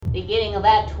Beginning of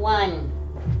Act 1.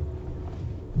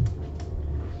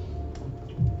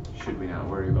 Should we not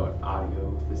worry about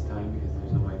audio this time because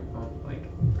there's no microphone?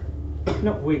 Like,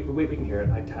 No, we can hear it.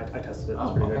 I tested it. It's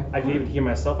Oh, pretty okay. good. I can even hear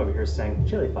myself over here saying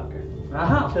 "chili fucker,"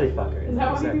 aha! "chili fucker" in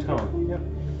that exact tone. Yep.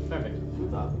 Perfect.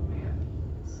 That's awesome.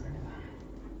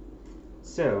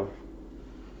 So,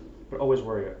 but always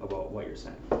worry about what you're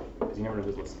saying because you never know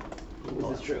who's listening.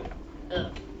 This is true.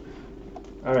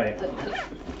 All right.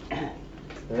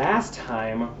 Last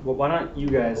time, well, why don't you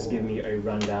guys give me a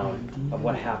rundown of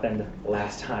what happened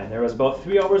last time? There was about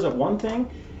 3 hours of one thing,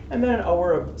 and then an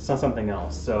hour of something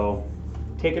else. So,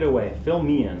 take it away. Fill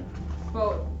me in.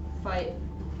 Boat, fight,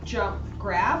 jump,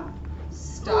 grab,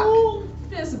 stuck,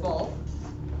 visible,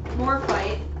 more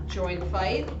fight, join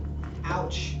fight,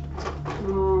 ouch.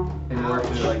 And work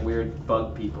with like weird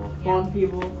bug people. Bug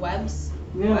people. Webs,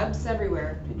 Yeah. webs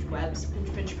everywhere. Pinch, pinch. Webs,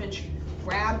 pinch, pinch, pinch.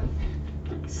 Grab,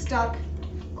 stuck,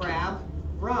 grab,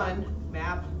 run,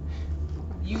 map.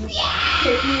 You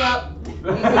pick me up.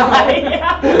 We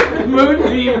go.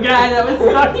 Moonbeam guy that was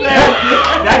stuck there.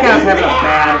 That guy's having a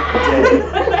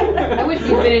bad day. I wish we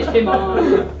finished him on.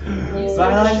 You My swim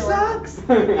life ashore. sucks!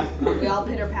 We all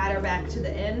pitter patter back to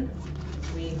the inn.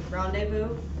 We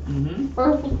rendezvous.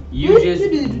 Mm-hmm. You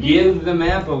just give the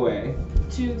map away.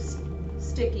 To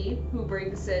Sticky, who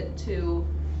brings it to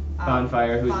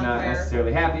Bonfire, who's not Bonfire.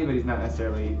 necessarily happy, but he's not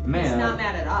necessarily mad. He's not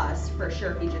mad at us, for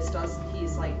sure. He just does.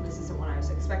 He's like, this isn't what I was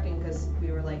expecting, because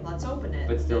we were like, let's open it.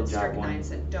 But still, And job Strict one. 9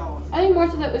 said, don't. I think more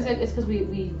so that was it's because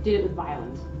we did it with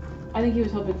violence. I think he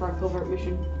was hoping for a covert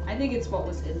mission. I think it's what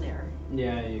was in there.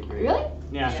 Yeah, I agree. Really?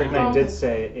 Yeah. Strict Knight did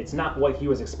say it's not what he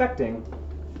was expecting,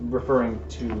 referring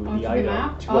to Oh, the to item,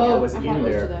 map? to what was I thought in it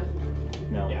was there. to the...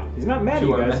 No, Yeah. he's not mad at To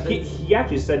you our guys. methods? He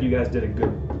actually said you guys did a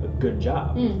good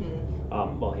job. Mm.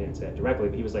 Well, he didn't say it directly,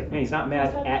 but he was like, man, he's not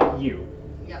mad at you.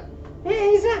 Yep.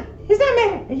 Hey, he's not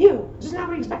mad at you. Just not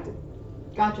what he expected.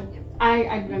 Gotcha.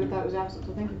 I never thought it was absent,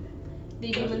 so thank you. The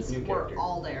That's his humans new were character.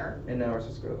 all there. And now we're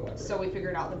supposed to go to the library. So we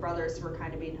figured out the brothers were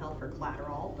kind of being held for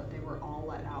collateral, but they were all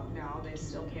let out now. They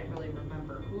still can't really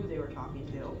remember who they were talking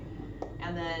to.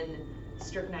 And then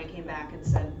Strict 9 came back and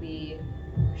said we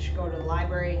should go to the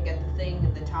library and get the thing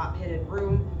in the top hidden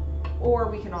room, or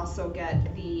we can also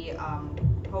get the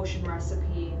potion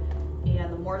recipe,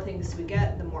 and the more things we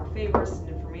get, the more favors and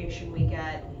information we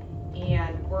get,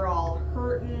 and we're all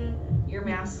hurting. Your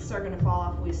masks are gonna fall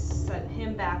off. We sent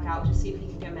him back out to see if he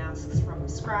can get masks from the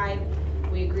scribe.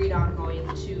 We agreed on going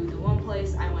to the one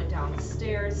place. I went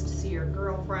downstairs to see your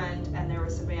girlfriend, and there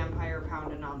was a vampire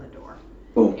pounding on the door.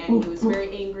 And he was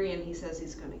very angry, and he says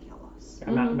he's gonna kill us.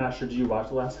 I'm not sure. Did you watch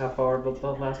the last half hour of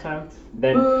the last time?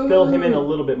 Then fill him in a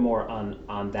little bit more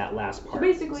on that last part. So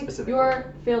basically, specifically.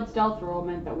 your failed stealth roll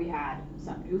meant that we had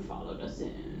someone who followed us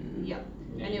in. Yep.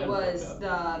 Yeah, And you it done was fucked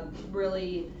the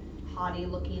really haughty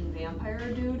looking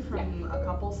vampire dude from a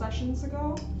couple sessions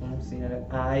ago. I've seen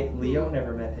it. Leo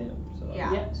never met him, so.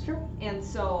 Yeah. Yeah, it's true. And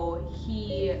so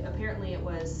he, apparently I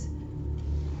was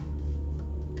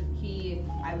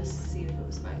seeing if it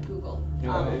was by Google.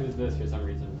 No, it was this for some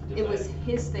reason. It was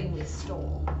his thing we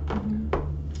stole.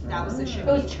 That was the ship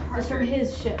It he was from chartered.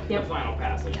 his ship. The Yep. final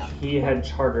passage. Yeah. He had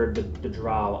chartered the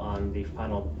drow on the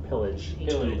final pillage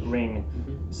Pillage. to bring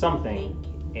something,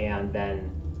 and then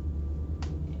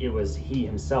it was he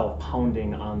himself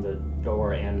pounding on the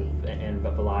door, and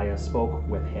Valaya spoke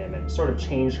with him and sort of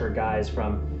changed her guise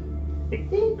from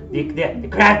the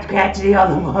crotchety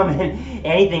old woman,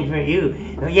 anything for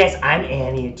you. Oh, yes, I'm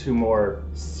Annie, to more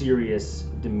serious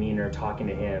demeanor, talking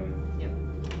to him.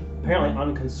 Apparently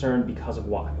unconcerned because of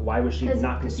why? Why was she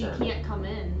not Because he concerned? can't come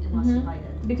in unless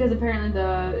invited. Because apparently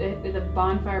the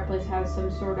bonfire place has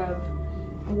some sort of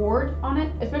ward on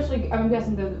it. Especially, I'm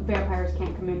guessing the vampires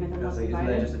can't come in unless Isn't that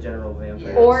invited. just a general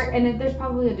vampire? And there's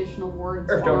probably additional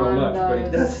wards Or don't know on much, but he the.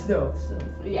 does know. So.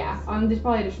 Yeah, there's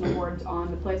probably additional wards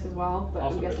on the place as well. But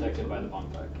Also I'm guessing. protected by the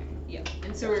bonfire king. Yeah.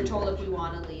 And so we were told if we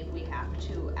want to leave, we have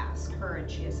to ask her, and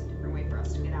she has a different way for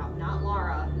us to get out. Not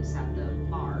Laura, who's at the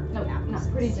bar. No, we have to not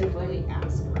pretty specifically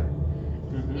ask her.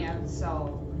 Mhm. And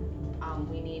so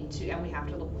we need to, and we have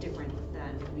to look different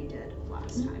than we did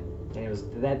last time.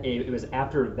 And it was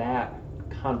after that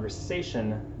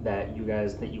conversation that you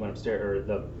went upstairs, or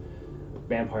the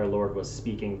vampire lord was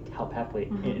speaking telepathically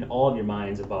in all of your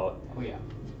minds about, Oh yeah.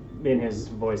 in his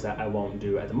voice that I won't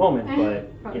do at the moment,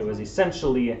 but it was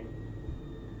essentially,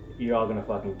 you're all gonna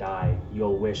fucking die.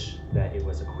 You'll wish that it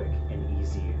was a quick and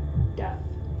easy death.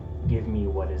 Give me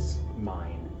what is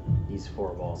mine. These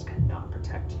four walls cannot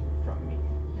protect you from me.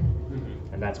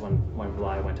 Mm-hmm. And that's when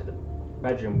Vlad went to the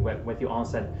bedroom with you all and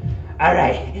said, all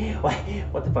right,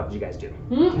 what the fuck did you guys do?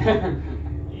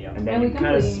 Hmm? Yep. And then And we you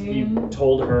kind of complained. you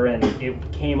told her, and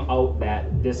it came out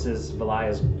that this is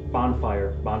Valia's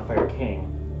bonfire King.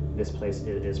 This place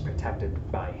is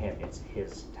protected by him. It's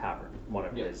his tavern, one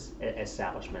of Yep. his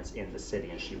establishments in the city,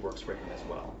 and she works for him as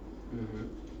well. Mm-hmm.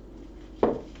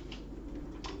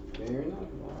 Fair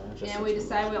enough. And we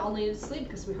decided we all needed to sleep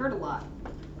because we heard a lot.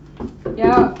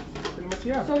 Yeah. Pretty much,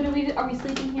 yeah. So are we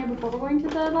sleeping here before we're going to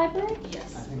the library?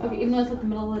 Yes. Okay, even though it's like the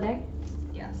middle of the day?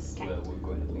 Yes. Okay. Well, we're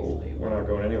going to be late. We're not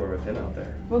going anywhere with him out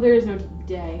there. Well, there is no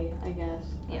day, I guess.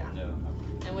 Yeah. No,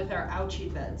 And with our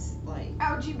ouchie beds, like,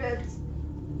 Ouchie beds.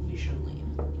 we shouldn't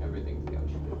leave. everything's got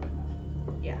you right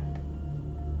now. Yeah.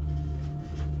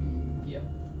 Yep.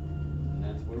 And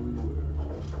that's where we were.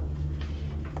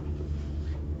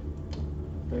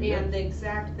 And the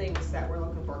exact things that we're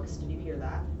looking for, because did you hear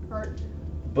that part?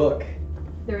 Book.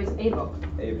 There is a book.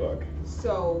 A book.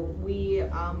 So we,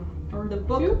 Or the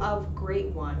Book two? of Great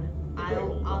One, Great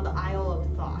One. on the Isle of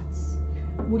Thoughts.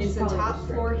 Which It's is a probably top just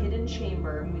right. floor hidden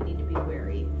chamber, and we need to be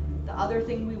wary. The other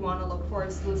thing we want to look for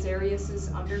is Lazarius's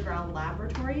underground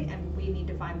laboratory, and we need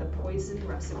to find the poison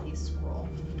recipe scroll.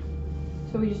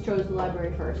 So we just chose the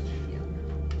library first.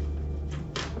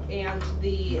 And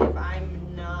if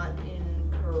I'm not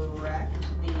incorrect,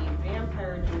 the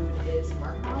vampire dude is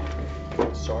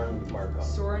Markov? Soren Markov.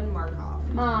 Soren Markov.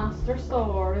 Master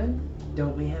Soren.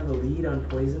 Don't we have a lead on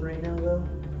poison right now, though?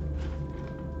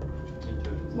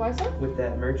 Why, sir? With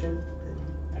that merchant?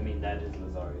 I mean, that is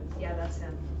Lazarius. Yeah, that's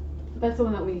him. That's the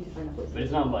one that we need to find a place. But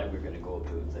it's not like we're gonna go up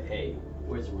to him and say, hey,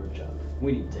 where's the workshop?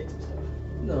 We need to take some stuff.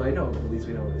 No, I know, but at least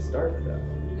we know where to start with that.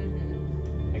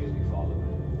 Mm-hmm. I guess we follow him.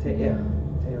 Yeah.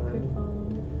 Tail Could end.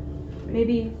 follow.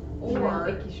 Maybe. Or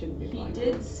Icky shouldn't be he flying.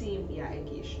 did seem,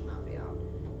 Icky should not be out.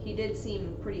 He did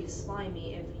seem pretty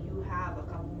slimy. If you have a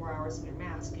couple more hours in your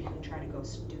mask, you can try to go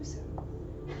seduce him.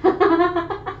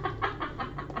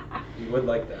 You would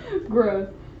like that. Gross.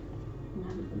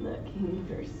 I'm looking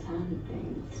for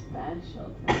something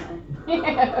special tonight.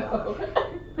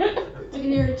 Do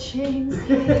your chains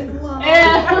hang low?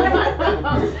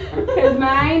 Cause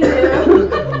mine do.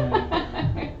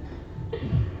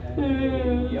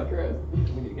 Yep. Gross.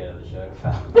 We need to get out of the shadow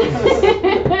foul.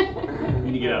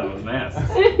 We need to get out of those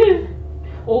masks.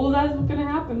 Oh, that's what's gonna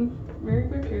happen very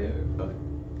quickly.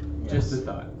 Just a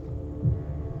thought.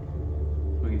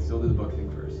 We can still do the book thing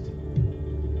first.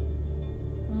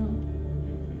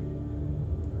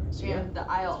 So yeah, And the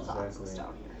Isle of Thoughts Exactly. is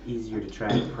down here. easier to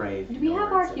track prey. if Do you we know have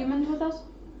where our it's at. humans with us?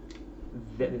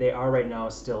 They are right now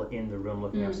still in the room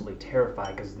looking Mm. absolutely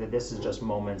terrified because this is just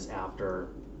moments after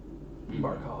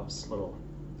Markov's little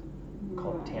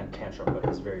call him tantrum, but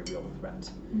his very real threat.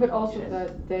 But also Yes.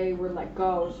 that they were let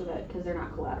go so that because they're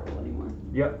not collateral anymore.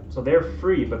 Yep. So they're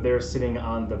free, but they're sitting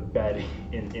on the bed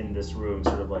in this room,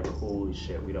 sort of like, holy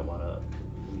shit, we don't want to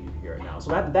leave here now.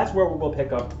 So that's where we'll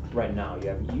pick up right now. You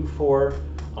have you four,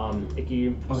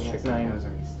 Icky, Oh, yeah, Strychnine I was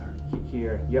already started.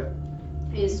 here. Yep.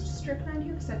 Is Strychnine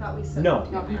here? Because I thought we said No,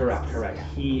 No. correct.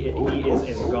 He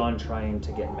is gone trying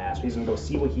to get masks. He's gonna go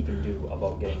see what he can do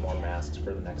about getting more masks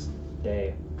for the next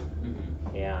day.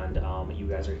 And you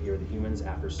guys are here, the humans,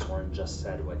 after Soren just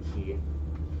said what he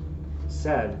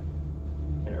said.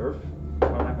 And Irv,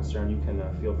 I'm not concerned. You can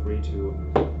feel free to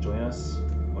join us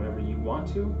whenever you want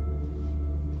to,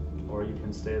 or you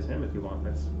can stay as him if you want.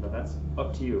 That's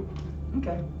up to you.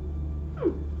 Okay.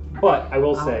 But I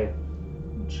will say,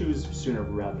 choose sooner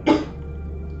rather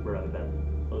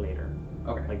than later.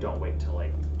 Okay. Like, don't wait till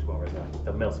like 2 hours out.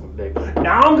 They'll mail something big.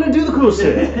 Now I'm gonna do the cool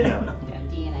shit. Yeah.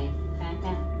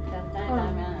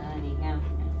 Running out.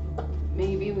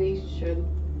 Maybe we should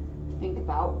think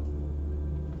about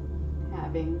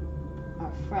having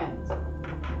our friends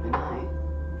and I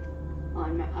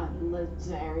on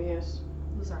Lazarius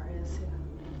Lazarius,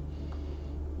 yeah.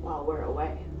 while we're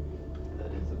away. That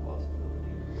is a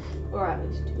possibility. Or at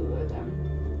least two of them.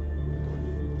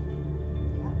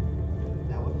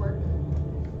 That would work.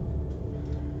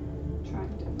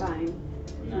 Trying to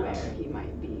find No. where he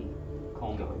might be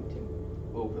Call me going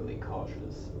to. overly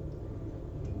cautious.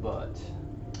 But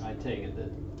I take it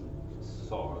that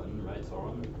Soren, right?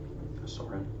 Soren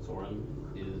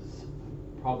is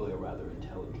probably a rather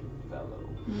intelligent fellow.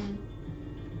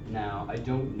 Now, I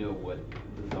don't know what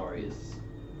Lazarius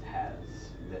has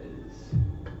that is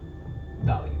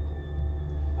valuable.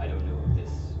 I don't know if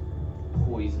this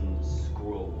poison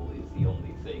scroll is the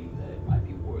only thing that might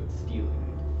be worth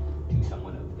stealing to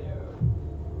someone of their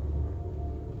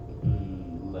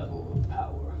level of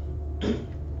power.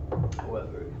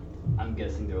 However, I'm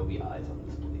guessing there will be eyes on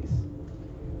this place.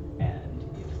 And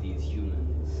if these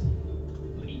humans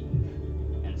leave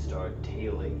and start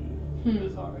tailing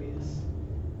Lazarius,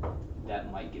 that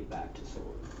might get back to Soren.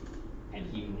 And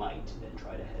he might then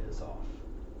try to head us off.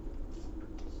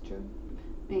 It's true.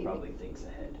 Maybe. Probably thinks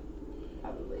ahead.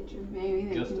 Probably true. Maybe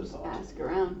they Just can a just thought. ask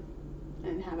around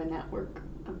and have a network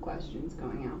of questions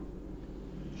going out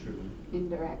True.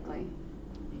 indirectly.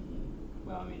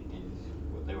 Well, I mean,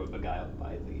 they were beguiled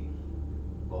by the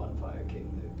Bonfire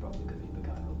King. They probably could be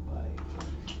beguiled by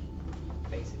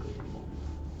basically anyone.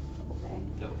 Okay.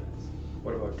 No offense.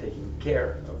 What about taking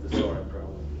care of the Soren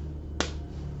problem?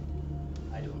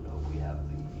 I don't know if we have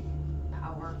the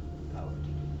Power. power to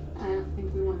do I that. don't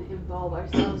think we want to involve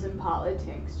ourselves in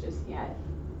politics just yet.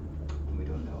 And we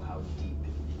don't know how deep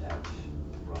that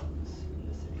runs in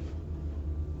the city.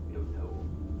 We don't know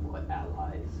what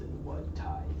allies and what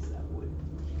ties that would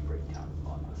break down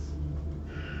upon us.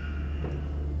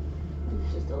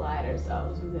 We've just allied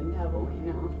ourselves with the devil,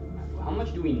 you know. How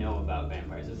much do we know about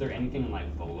vampires? Is there anything in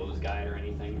like Volo's guide or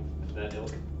anything of that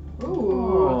ilk?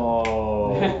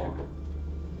 Oh.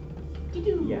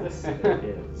 Yes, there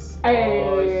is.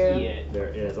 Oh, shit. There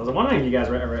is. I was wondering if you guys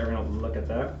were ever going to look at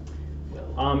that.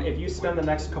 If you spend the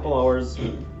next couple hours,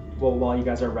 well, while you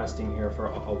guys are resting here for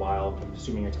a while,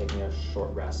 assuming you're taking a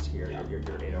short rest here, Yeah. you're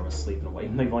 8 hours sleep in a way.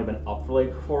 Even though you've only been up for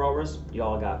like 4 hours, you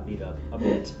all got beat up a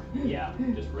bit. Yeah,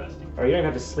 just resting. Or you don't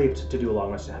even have to sleep to do a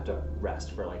long rest. You have to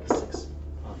rest for like 6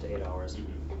 to 8 hours.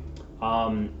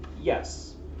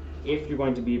 Yes, if you're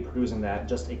going to be producing that,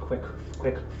 just a quick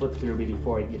flip through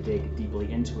before you dig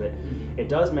deeply into it. It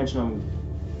does mention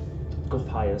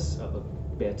Gulfias a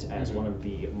bit as one of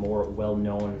the more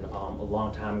well-known a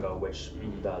long time ago, which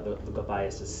the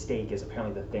Gulfias' stake is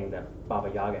apparently the thing that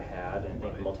Baba Yaga had and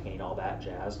Multane, all that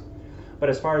jazz. But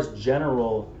as far as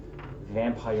general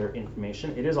vampire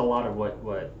information, it is a lot of what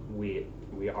we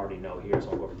already know here, so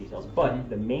I'll go over details. But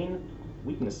the main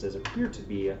weaknesses appear to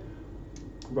be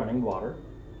running water,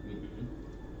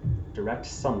 direct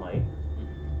sunlight,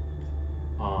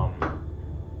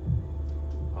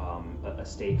 a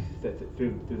stake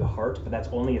through the heart, but that's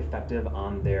only effective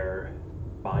on their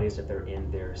bodies if they're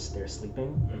in their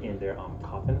sleeping in their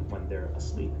coffin when they're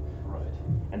asleep. Right.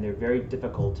 And they're very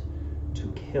difficult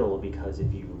to kill because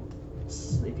if you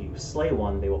slay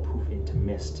one, they will poof into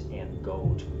mist and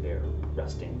go to their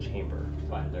resting chamber.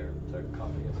 Find their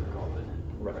coffee as their coffin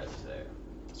and Right. rest there.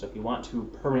 So if you want to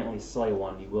permanently slay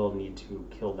one, you will need to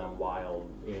kill them while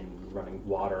in running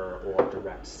water or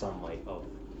direct sunlight of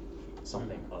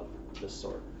something of this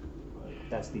sort.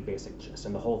 That's the basic gist.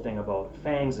 And the whole thing about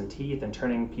fangs and teeth and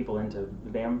turning people into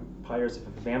vampires, if a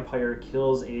vampire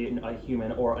kills a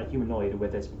human or a humanoid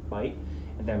with its bite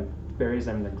and then buries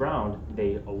them in the ground,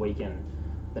 they awaken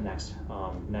the next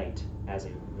night as a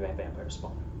vampire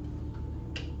spawn.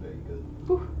 Very good.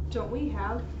 Don't we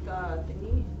have the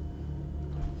thingy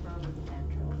from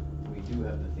Andrew? We do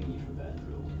have the thingy from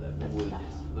Vandril that That's would. that.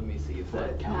 Let me see if What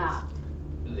that is counts.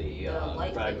 that? The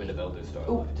light fragment thingy. of Elder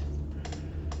Starlight.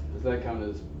 Does that count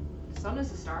as Sun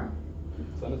is a star.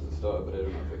 sun is a star? But I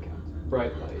don't know if it counts.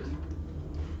 Bright light.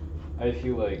 I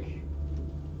feel like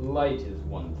light is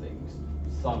one thing.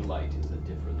 Sunlight is a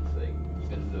different thing.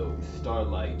 Even though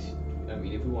starlight, I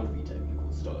mean, if we want to be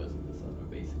technical, stars and the sun are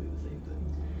basically the same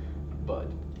thing.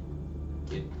 But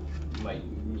it might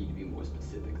need to be more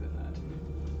specific than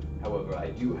that. However, I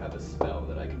do have a spell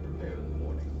that I can prepare in the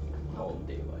morning called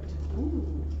daylight.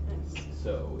 Ooh, nice.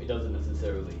 So it doesn't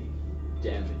necessarily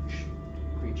damage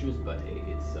creatures, but hey,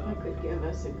 That could give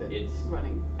us a good it's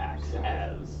running. acts start.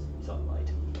 as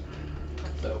sunlight.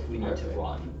 So if we need to Perfect.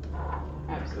 run,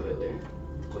 Absolutely.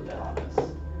 put that on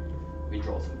us. We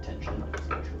draw some attention,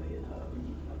 especially in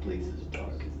a place as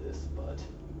dark as this, but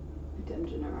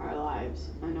Attention are our lives.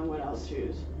 I know what I'll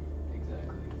choose.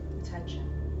 exactly. Attention.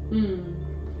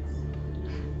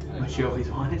 What you always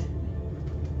wanted?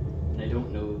 And I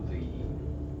don't know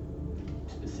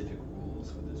the specific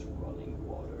rules for this running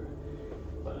water,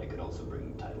 but I could also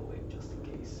bring tidal wave just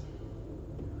in case.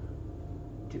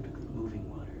 Typically moving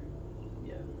water.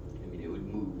 Yeah, I mean it would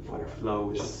move Water for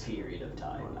flows. a period of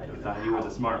time. I don't know Thought you were how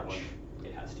the smart much one.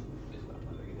 It has to. Is what I'm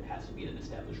wondering if it has to be an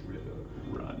established river.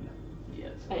 Run.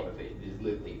 Yes, I- or if it is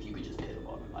literally if you could just hit a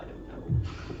bottom. I don't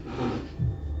know.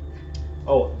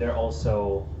 Oh, they're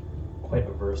also quite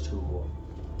averse to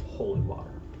holy water.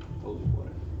 Holy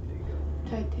water. There you go.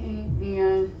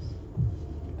 Titanium.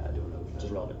 I don't know. Which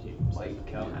is relevant to you. Might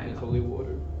count I as know. holy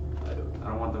water. I don't I know.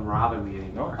 don't want them robbing me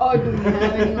anymore. Oh, do we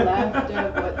have any left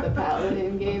of what the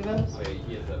paladin gave us? Oh, yeah,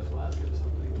 he has that flask or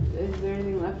something. Is there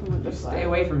anything left from what the You stay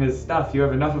away from his stuff. You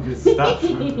have enough of his stuff.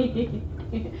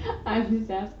 I'm just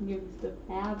asking if we still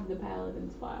have the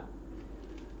paladin's flask.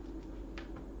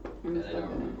 I'm And just I don't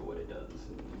looking remember what it does.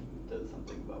 does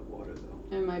something about water,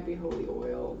 though. It might be holy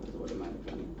oil, is what it might have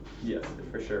been. Yes,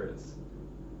 it for sure is.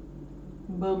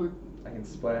 Bummer. I can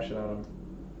splash it on him.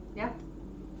 Yeah.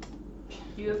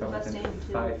 You have If the I'm best within aim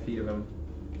too. 5 feet of him.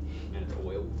 And it's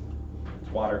oil.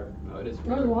 It's water. Oh, it is.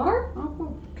 There's water? Oh,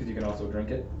 cool. Because you can also drink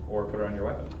it or put it on your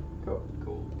weapon. Cool.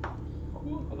 Cool.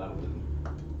 Well, that'll do.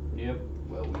 Yep.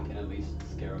 Well, we can at least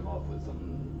scare him off with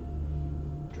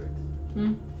some tricks.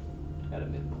 Hmm. At a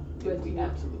minimum. Good If we to know.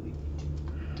 absolutely need to.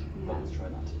 But let's try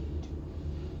not to need to.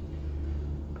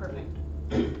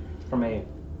 Perfect. From a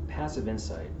passive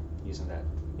insight, using that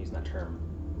term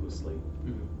loosely,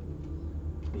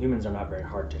 the humans are not very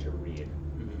hard to read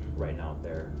right now.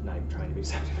 They're not even trying to be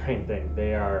deceptive or anything.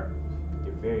 They're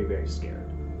very, very scared.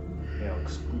 You know,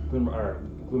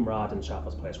 Gloomwrought and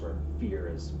Shoppa's place where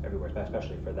fear is everywhere,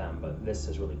 especially for them. But this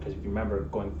is really, because if you remember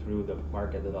going through the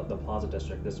market, the Plaza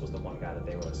District, this was the one guy that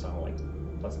they were so like,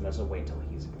 let's wait till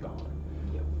he's gone.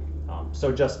 Yep.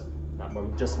 So just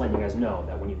letting you guys know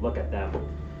that when you look at them,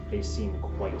 they seem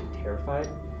quite terrified.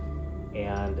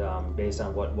 And based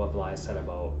on what Vlad said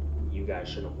about you guys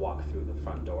shouldn't walk through the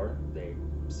front door, they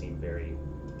seem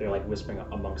they're like whispering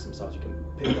amongst themselves. You can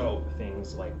pick out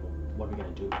things like, well, what are we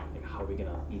gonna do? Like, how are we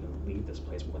gonna even leave this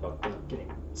place without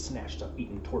getting snatched up,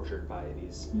 eaten, tortured by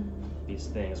these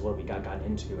things? What have we gotten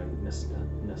into? And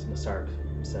Nasark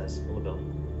says a little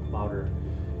bit louder.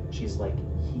 She's like,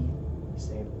 he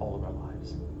saved all of our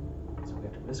lives, so we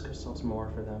have to risk ourselves more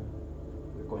for them.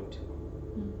 We're going to.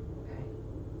 Okay.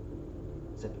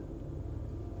 Zip it.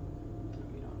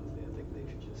 I mean, honestly, I think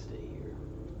they should just stay here.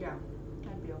 Yeah.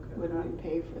 I'd be okay with Would we that.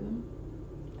 pay for them?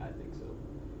 I think so.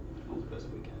 As best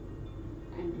we can.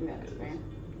 And that's fair.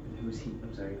 Who's he?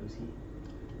 I'm sorry, who's he?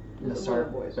 There's the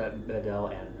Nasark, boys. Bedell,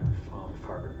 and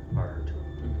Farber are her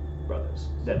two brothers.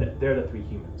 They're the three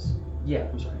humans. Yeah.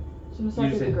 I'm sorry. So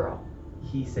Nasark is the said- girl.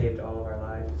 He saved all of our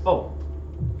lives. Oh,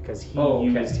 because he Oh,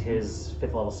 okay. used his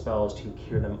 5th level spells to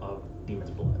cure them of demon's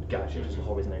blood. Gotcha. Which is the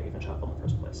whole reason they're even shot in the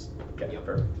first place. Okay, Yep.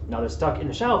 perfect. Now they're stuck in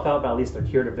the Shadowfell, but at least they're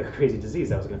cured of their crazy disease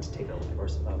that was going to take their life, or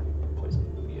poison.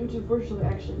 Which unfortunately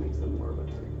actually makes them more of a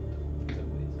target. In some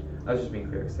ways. I was just being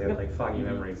clear because they had like foggy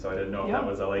memories, so I didn't know if that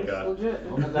was like That's a.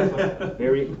 legit.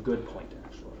 Very good point,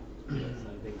 actually. Yes,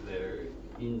 I think they're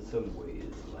in some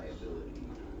ways liability,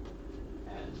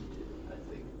 and I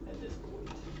think at this point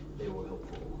they were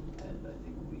helpful, and I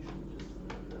think we should just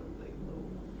let them lay low.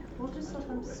 We'll just let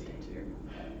until them we're stay ready here.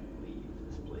 to leave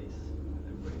this place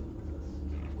and bring us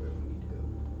wherever we need to go.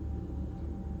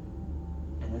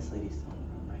 And this lady's still in the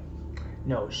room, right?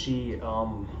 No, she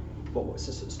what was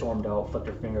this? Stormed out, flipped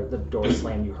her finger, the door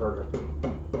slammed. You heard her boom,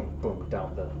 boom, boom, boom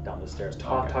down the stairs,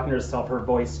 talking to herself. Her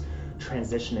voice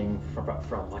transitioning from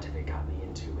what have they got me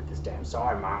into with this damn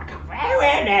sword, Mark?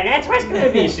 That's what's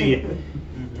gonna be. She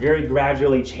very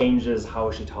gradually changes how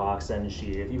she talks, and she,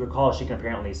 if you recall, she can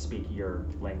apparently speak your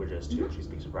languages too. She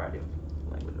speaks a variety of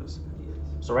languages. Yes.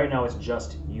 So right now it's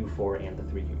just you four and the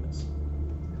three humans.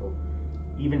 Cool.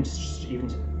 Even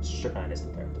Strychnine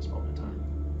isn't there at this moment in time.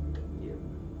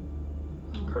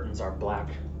 Curtains are black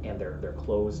and they're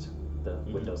closed. The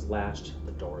window's latched.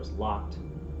 The door is locked.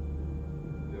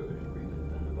 We're in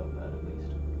agreement then about that at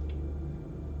least.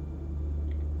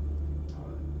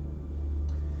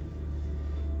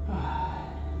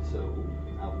 Alright. So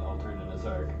I'll turn to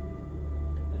Nazark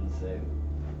and say,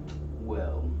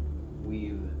 well,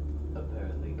 we've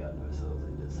apparently gotten ourselves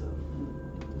into some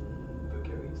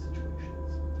precarious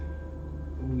situations.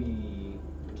 We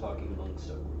were talking amongst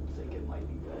our group, think it might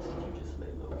be best if you just lay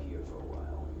low here for a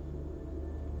while.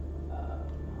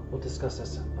 We'll discuss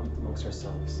this amongst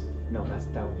ourselves. No,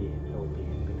 that would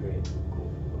be great.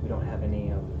 Cool. We don't have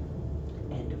any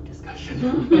End of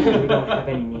discussion. we don't have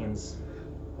any means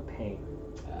of paying.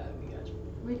 We got you.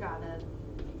 We got it.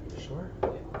 Sure.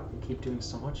 You keep doing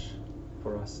so much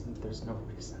for us. There's no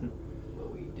reason.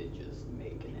 But we did just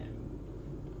make an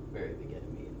very big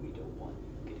enemy, and we don't want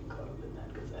you getting caught up in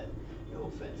that, because that, no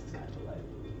offense, is kind of a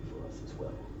liability for us as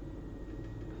well.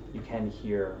 You can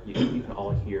hear. You can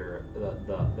all hear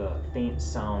the faint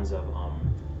sounds of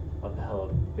the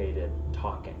elevated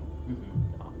talking.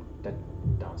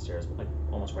 Downstairs, like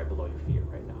almost right below your feet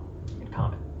right now, in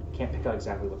common. Can't pick out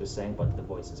exactly what they're saying, but the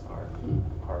voices are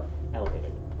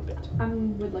elevated a bit. I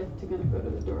would like to kind of go to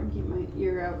the door and keep my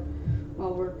ear out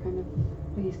while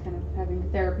he's kind of having a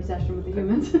therapy session with the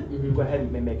humans. Go ahead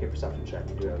and make a perception check.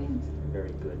 You do have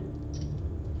very good ears.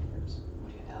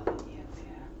 What do you tell the kids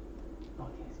here? Oh,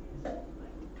 yes, yes.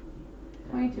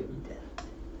 22.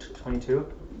 22.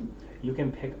 You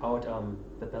can pick out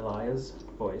the Belial's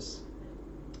voice,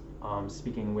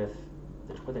 speaking with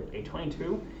a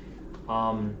 22,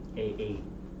 a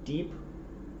deep,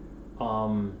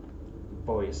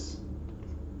 voice,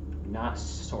 not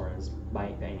Soren's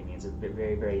by any means, a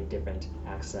very, very different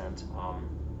accent,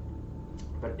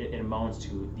 but it amounts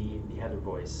to the other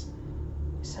voice,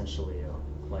 essentially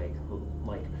like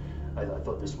I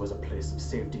thought this was a place of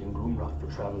safety in Gloomwrought for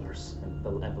travelers. And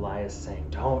Elias saying,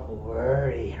 "Don't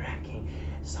worry, Rat King.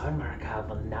 Sarmarkov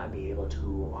will not be able to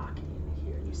walk in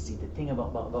here. You see, the thing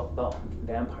about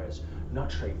vampires,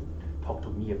 not sure you talk to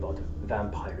me about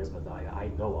vampires, but I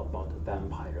know about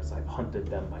vampires. I've hunted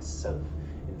them myself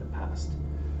in the past.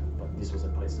 But this was a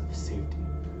place of safety.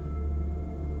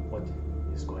 What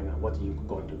is going on? What are you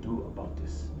going to do about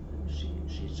this?"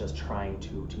 She's just trying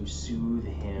to soothe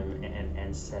him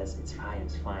and says it's fine.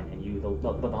 And you the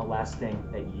last thing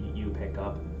that you pick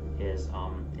up is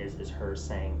her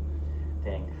saying,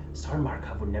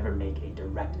 Sarmarkov would never make a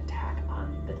direct attack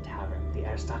on the tavern. The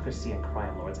aristocracy and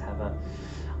crime lords have a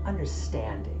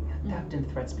understanding. Theft and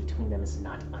threats between them is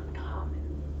not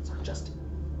uncommon. So just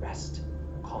rest,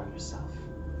 calm yourself.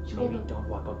 Maybe don't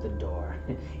walk out the door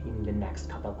in the next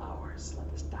couple hours. Let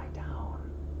this die down.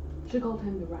 She called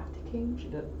him the Rat King. She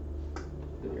did.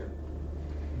 Good year.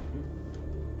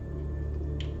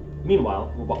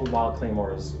 Meanwhile, while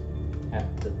Claymore is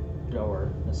at the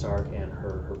door, Nasark and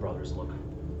her brothers look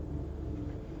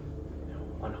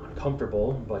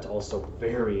uncomfortable, but also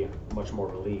very much more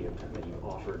relieved that you've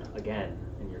offered again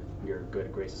in your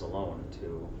good graces alone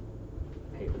to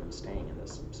pay for them staying in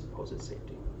this supposed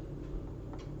safety.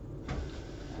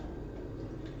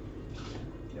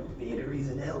 Don't need a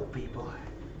reason to help people.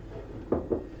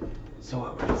 So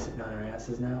what, we're just sitting on our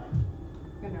asses now?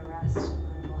 We're gonna rest and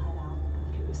then we'll head out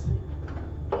after we sleep.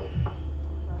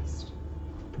 Rest.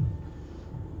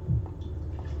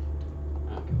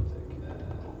 Okay, one sec.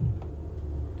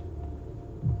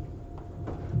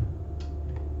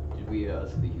 Did we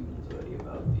ask the humans already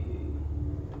about the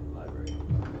library?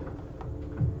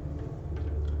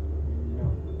 No,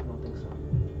 I don't think so.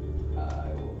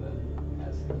 I will then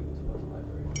ask the humans about the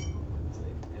library. Say,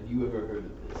 have you ever heard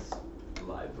of this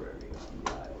library on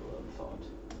the Isle of Thought?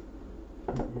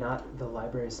 Not the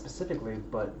library specifically,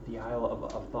 but the Isle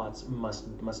of Thoughts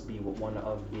must be one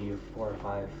of the 4 or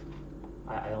 5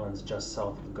 islands just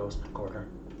south of the Ghost Quarter,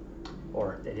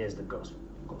 or it is the Ghost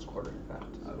Quarter, in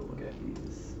fact. Oh, okay.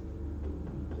 Is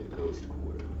the Ghost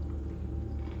Quarter.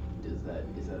 Is that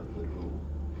a literal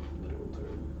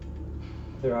term?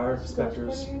 There are Ghost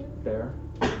specters Quarter? there,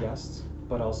 yes,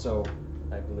 but also,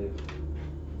 I believe,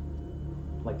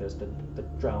 like there's the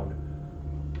drowned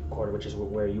quarter, which is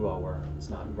where you all were. It's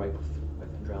not ripe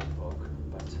with drowned folk,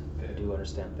 but I do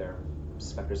understand there are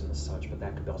specters and such, but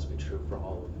that could also be true for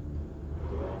all of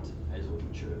the world. I just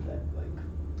wasn't sure if that, like,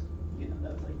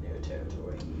 that's like their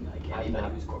territory. Like I've anybody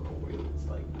not- who's corporeal is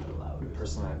like not allowed.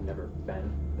 Personally, I've never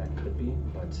been. That could be,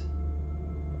 but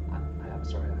I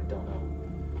don't know.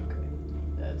 Okay,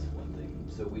 that's one thing.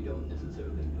 So we don't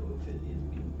necessarily know if it is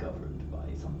being governed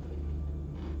by something.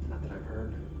 Not that I've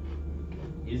heard.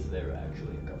 Is there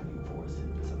actually a governing force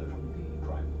in this other from the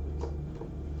crime lords?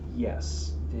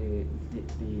 Yes, the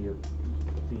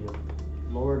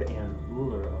Lord and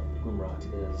ruler of Gloomwrought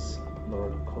is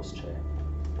Lord Kosche,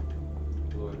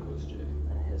 Lord Kosche.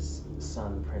 and his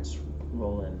son Prince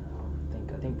Roland.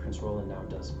 I think Prince Roland now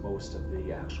does most of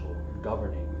the actual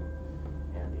governing,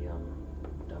 and the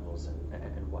devils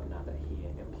and whatnot that he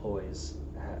employs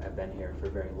have been here for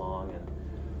very long,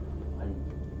 and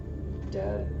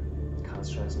undead and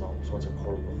constructs and all sorts of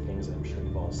horrible things that I'm sure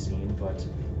you've all seen. But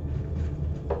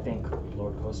I think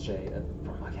Lord Kosche,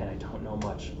 again, I don't know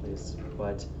much, please,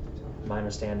 but my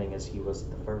understanding is he was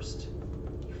the first.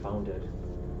 He founded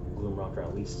Gloomwrought, or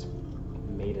at least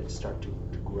made it start to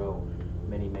grow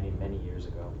many years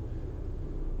ago.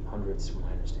 Hundreds, from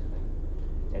my understanding.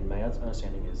 And my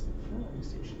understanding is, let me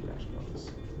see if she could actually know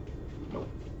this. Nope.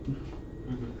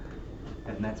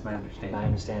 And that's my understanding. My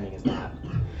understanding is that.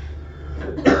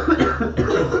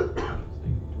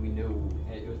 Do we know?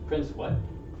 It was Prince what?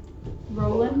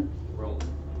 Roland? Roland.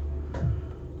 Do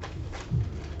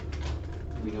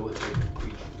we know what type of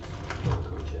creature Lord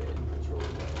Kosche and Prince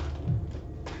Roland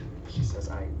are? She says,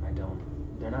 I don't.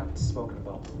 They're not spoken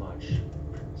about much.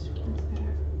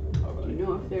 Do you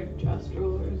know if they're just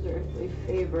rulers or if they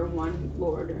favor one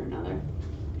lord or another?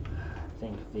 I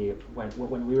think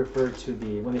when we refer to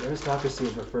when the aristocracy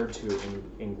is referred to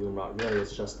in Gloomwrought, really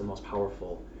it's just the most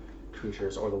powerful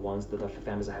creatures, or the ones that the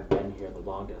families that have been here the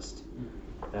longest.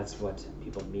 That's what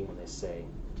people mean when they say.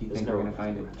 Do you there's think no we're gonna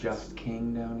find a reference. just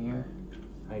king down here?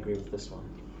 I agree with this one.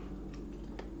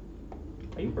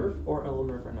 Are you Earth or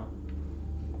Eleanor right now?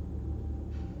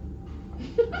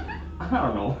 I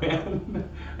don't know, man.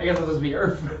 I guess I'll just be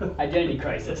Earth. Identity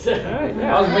crisis. Alright,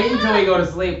 yeah. I was waiting until we go to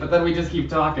sleep, but then we just keep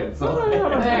talking. So.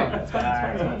 That's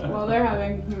fine. Well, they're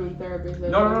having human therapy. So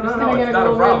No, they're no, just no, gonna it's get not a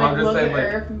over problem, and, I'm just look saying, at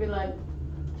like- Earth and be like,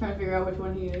 trying to figure out which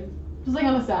one he is. Just like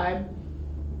on the side.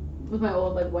 With my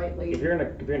old like white lady. If you're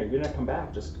gonna come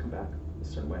back, just come back a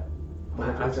certain way.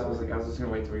 I was just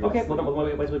gonna wait till we go Okay, to sleep.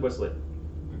 wait till we go to sleep.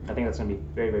 I think that's gonna be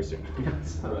very, very soon.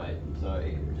 Right.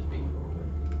 Sorry, we're just being over.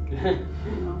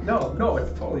 No,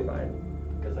 it's totally fine.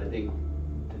 Because I think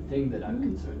the thing that I'm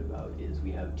concerned about is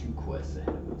we have 2 quests ahead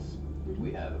of us.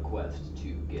 We have a quest to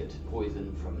get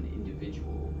poison from an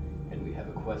individual, and we have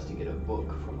a quest to get a book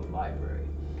from a library.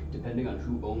 Depending on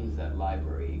who owns that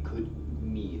library, it could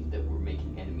mean that we're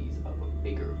making enemies of a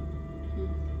bigger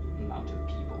amount of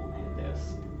people, and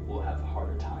thus we'll have a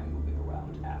harder time moving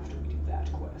around after we do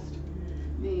that quest.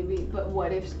 Maybe, but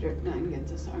what if Strychnine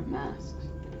gets us our masks?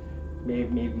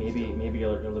 Maybe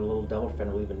your little devil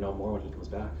friend will even know more when he comes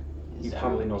back. He Yes,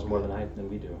 probably that would knows be more good. than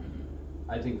we do.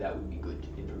 I think that would be good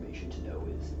information to know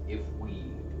is if we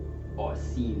are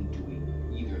seen doing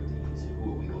either of these,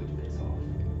 who are we going to piss off?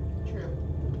 True.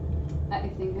 I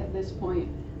think at this point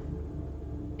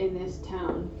in this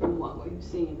town, from what we've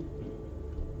seen,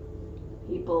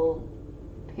 people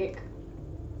pick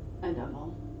a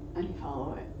devil and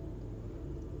follow it.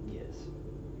 Yes.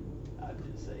 I'm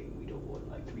just saying we don't want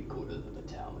like 3/4 of the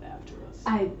town after us.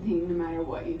 I think no matter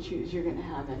what you choose, you're gonna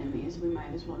have enemies. We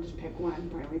might as well just pick one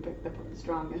and probably pick the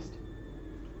strongest.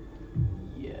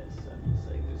 Yes, I'm just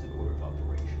saying there's an order of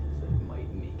operations that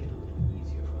might make it a little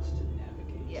easier for us to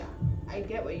navigate. Yeah, I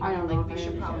get what you I mean. don't know Like, if we I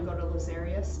should probably go understand. to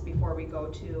Lazarius before we go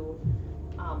to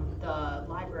the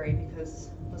library,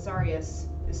 because Lazarius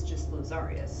is just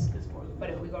Lazarius. It's more than But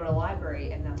if we go to the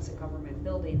library and that's a government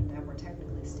building, then we're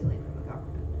technically stealing from the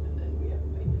government. and then we have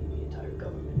maybe the entire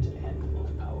government and the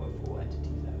most powerful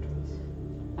entities after us.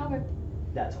 Okay.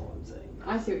 That's all I'm saying.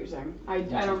 I see what you're saying. I Which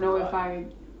don't is know why- if I.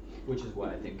 Which is why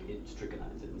I think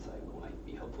Strychnine's insight might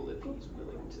be helpful if he's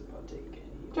willing to partake in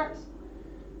any of Sure. this.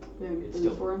 Then It's do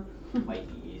still it for him. might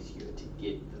be easier to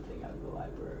get the thing out of the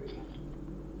library.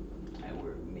 And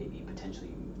we're maybe potentially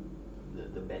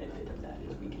the benefit of that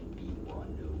is we can be more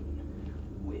known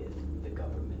with the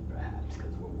government perhaps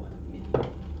because we're one of many.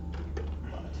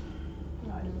 But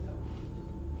I don't know.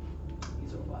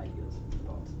 These are all ideas and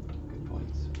thoughts. Good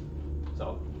points. So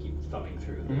I'll keep thumbing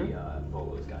through the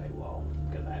Volo's guide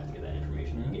because I have to get that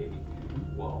information you gave me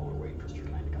while we're waiting for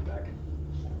Strychnine to come back.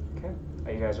 Okay.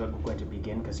 Are you guys going to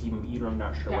begin? Because you're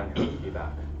not sure when he'll be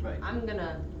back. Right. I'm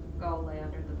gonna go lay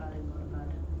under the bed and go to bed.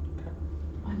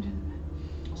 Under the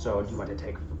bed. So do you want to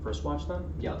take first watch then?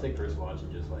 Yeah, I'll take first watch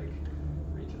and just like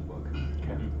read through the book.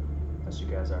 Okay. As you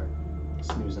guys are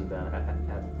snoozing then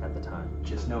at the time.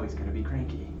 Just know he's gonna be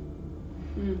cranky.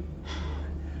 Mm.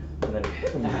 And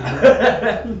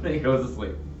then he goes to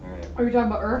sleep. Alright. Are we talking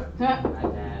about Earth? My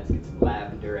mask, get some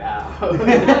lavender out.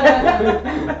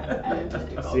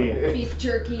 See. Beef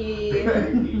jerky.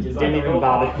 Didn't even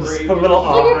bother. Just a little Look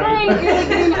offering. at Frank! You're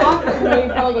being awkward, waiting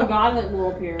for like a godlet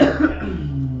will appear.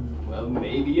 Well,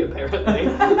 maybe, apparently.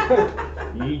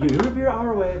 You appear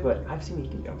our way, but I've seen you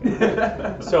can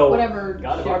okay. So Whatever.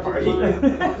 Got a shit party. you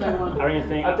want. I don't even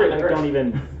think After the I Earth. don't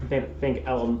even think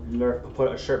Elnor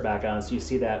put a shirt back on, so you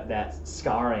see that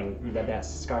scarring, that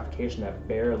scarification, that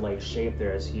bear-like shape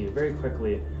there as he very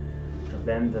quickly.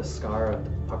 Then the scar, the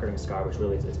puckering scar, which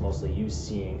really it's mostly you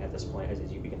seeing at this point as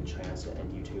you begin to trance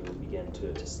and you two begin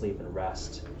to sleep and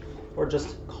rest, or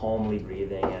just calmly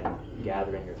breathing and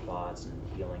gathering your thoughts and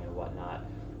healing and whatnot.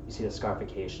 You see the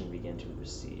scarification begin to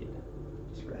recede.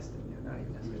 Just resting, you're not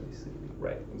even necessarily sleeping.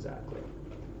 Right, exactly.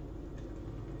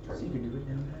 So you can do it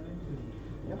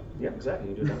downtime Yeah, exactly.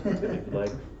 You do that if you'd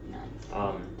like.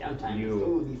 Downtime. You.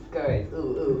 Ooh, these scars.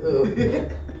 Ooh.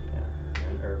 Yeah,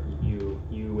 or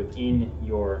you within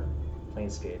your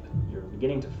planescape, you're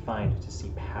beginning to see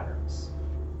patterns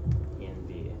in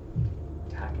the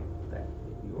attacking that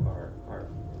you are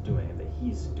doing and that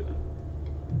he's doing.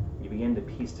 You begin to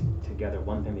piece together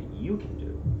one thing that you can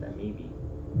do that maybe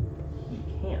he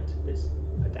can't is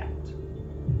adapt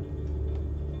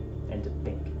and to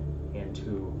think and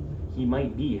to he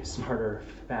might be smarter,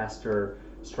 faster,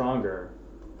 stronger,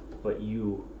 but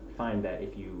you find that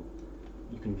if you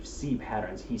can see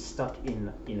patterns, he's stuck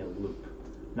in a loop.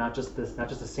 Not just the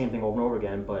same thing over and over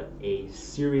again, but a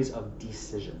series of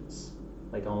decisions.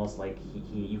 Like almost like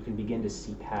you can begin to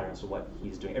see patterns of what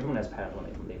he's doing. Everyone has patterns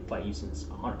when they fight. You've seen this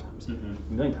 100 times, a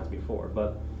million times before.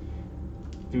 But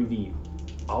through the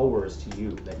hours to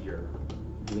you that you're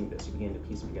doing this, you begin to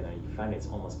piece them together, and you find it's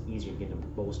almost easier. You begin to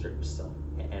bolster yourself,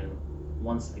 and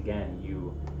once again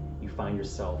you find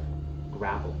yourself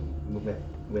grappling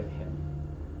with him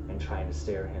and trying to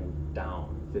stare him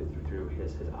down through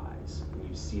his eyes. And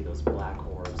you see those black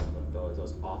orbs and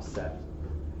those offset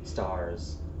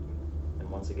stars. And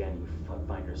once again, you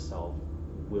find yourself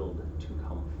willed to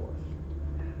come forth.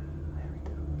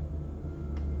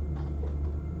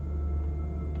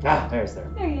 Ah, there's there.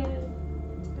 There he is.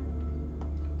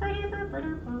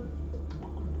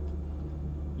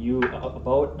 You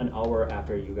about an hour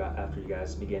after you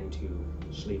guys begin to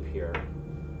sleep here,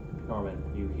 Norman,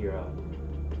 you hear a.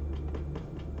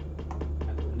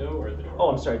 At the window or at the door? Oh,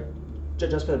 I'm sorry.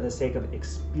 Just for the sake of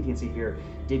expediency here,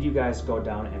 did you guys go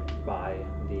down and buy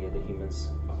the humans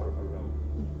a room?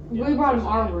 Yeah, We brought him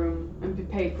especially- our room and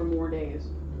paid for more days.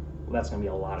 Well, that's gonna be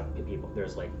a lot of people.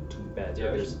 There's like 2 beds.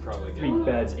 Yeah, we There's should probably get 3 that.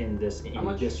 beds in this How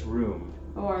much? room.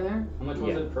 Oh, are there? How much was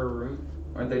Yeah. it per room?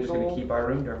 Aren't they just gonna Gold. keep our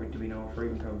room? Do we know if we're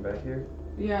even coming back here?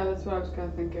 Yeah, that's what I was kind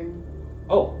of thinking.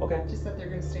 Oh, okay, Just that they're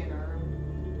gonna stay in our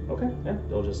room. okay, yeah.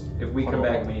 They'll just. If we come huddle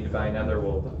back up. and we need to buy another,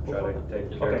 we'll try to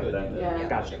take care of it then. Yeah.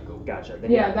 Gotcha, gotcha.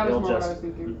 Then, Yeah, that was they'll more what I just.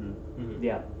 was thinking. Mm-hmm.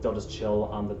 Yeah, they'll just chill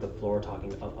on the floor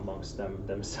talking amongst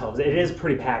themselves. It is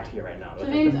pretty packed here right now. So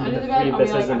maybe under the bed, I'll be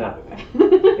This like, isn't I'm a- out the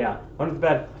bed. Yeah, under the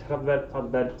bed, top of the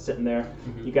bed, sitting there.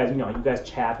 You guys, you guys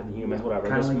chat with the humans, whatever.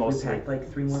 Kind of Just like we mostly packed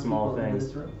like 3 more small people into things.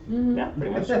 this room. Mhm. Yeah,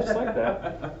 pretty much just like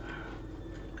that.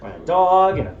 And a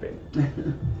dog and a baby.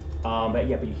 But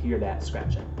you hear that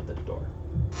scratching at the door.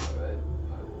 Alright,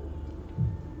 I will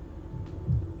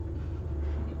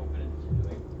open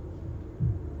it.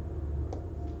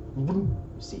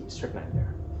 You see Strychnine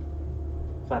there,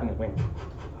 flapping his wing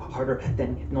harder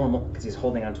than normal because he's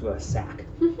holding onto a sack.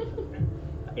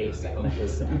 A sack, not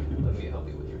his sack. Let me help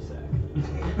you with your sack.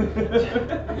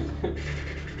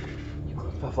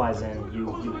 Flies in. You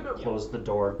close the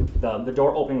door. The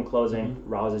door opening and closing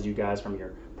rouses you guys from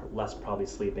your less probably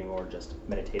sleeping or just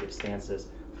meditative stances,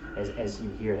 as you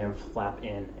hear him flap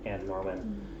in and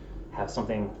Norman have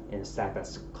something in his sack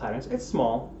that's clattering. It's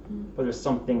small, but there's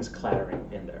some things clattering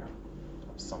in there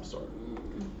of some sort.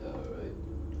 Alright.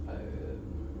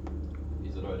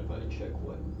 Is it alright if I check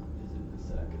what is in the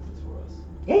sack? Is this for us?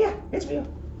 Yeah, it's for you.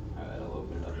 Alright, I'll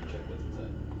open it up and check what's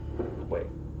inside. Wait.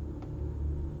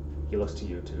 He looks to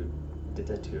you to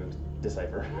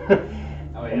decipher.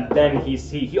 Oh, And yeah. then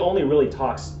he only really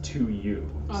talks to you.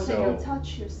 Oh, So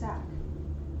touch your sack.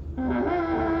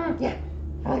 yeah,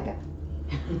 I like that.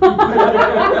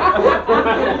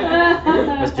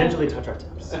 Let's gingerly touch our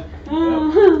tips.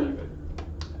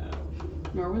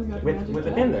 Norman's got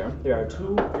Within there are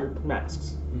 2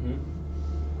 masks.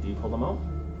 Mm-hmm. Do you pull them out?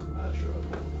 Sure, I'll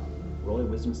pull it Roll a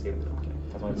wisdom saving throw. Okay.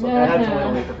 That's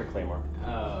only for Claymore.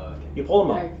 out. Okay. You pull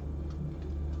them out. Okay.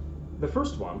 The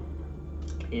first one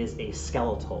is a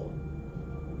skeletal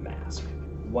mask,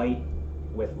 white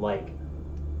with like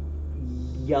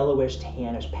yellowish,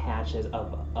 tannish patches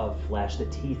of flesh. The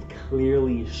teeth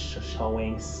clearly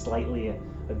showing, slightly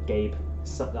agape.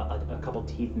 A couple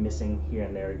teeth missing here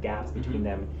and there, gaps between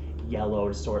them,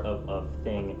 yellowed sort of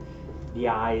thing. The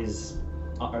eyes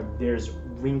there's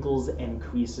wrinkles and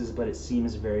creases, but it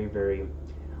seems very, very,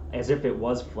 as if it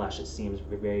was flesh. It seems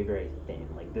very, very thin.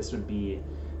 Like this would be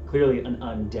clearly an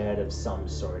undead of some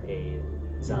sort, a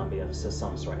zombie of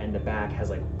some sort. And the back has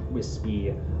like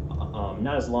wispy,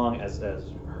 not as long as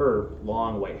her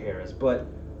long white hair is, but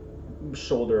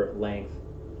shoulder length,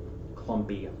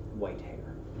 clumpy white hair.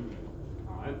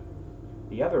 Alright.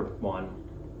 The other one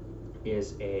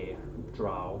is a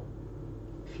drow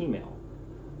female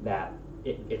that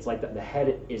it's like the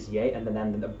head is yay, and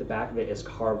then the back of it is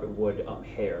carved wood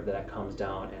hair that comes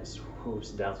down and swoops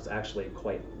down. So it's actually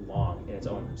quite long in its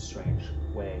own strange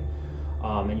way.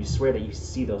 And you swear that you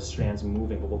see those strands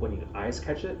moving, but when your eyes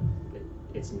catch it,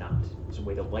 it's not. It's the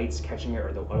way the light's catching it, or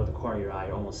out of the corner of your eye,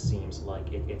 it almost seems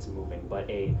like it's moving. But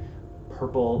a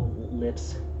purple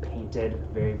lips painted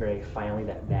very, very finely,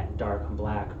 that dark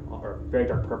black, or very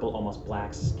dark purple, almost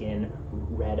black skin,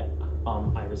 red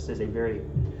irises, a very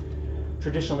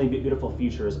traditionally beautiful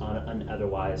features on an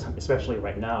otherwise, especially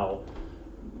right now,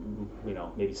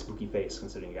 maybe spooky face,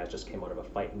 considering you guys just came out of a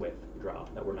fight with drow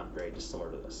that were not very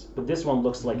dissimilar to this. But this one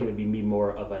looks like it would be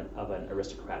more of an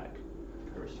aristocratic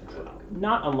drow,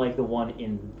 not unlike the one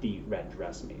in the red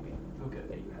dress, maybe. Okay.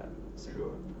 That you had.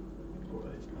 Sure.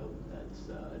 Alright, well, that's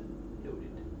noted.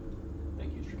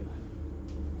 Thank you,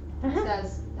 Strychnine.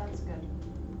 Says that's good.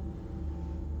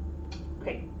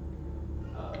 Okay.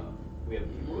 We have a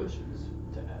few questions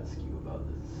to ask you about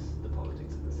the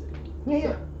politics of the city.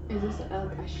 Yeah. Is this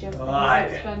a shift Oh,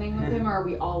 that he's spending with him, or are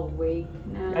we all awake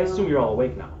now? I assume you're all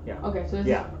awake now. Yeah. Okay, so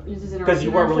Yeah. is this an Because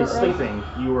you weren't really short rest? sleeping.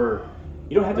 You were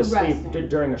You don't have to sleep Resting.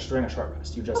 during a short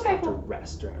rest. You just Okay, have to cool.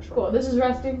 rest during a short Cool. rest. This is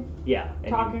resting. Yeah.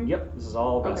 And Talking? Yep. This is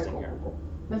all Okay, resting cool, here. cool, cool.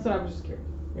 That's what I was just curious.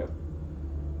 Yep.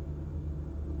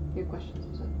 Good questions.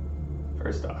 Is it?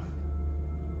 First off,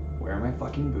 where are my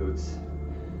fucking boots?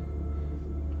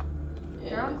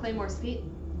 They're on Claymore's feet.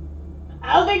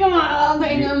 I'll take them off. I'll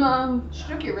take You- them off. She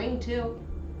took your ring too.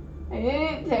 I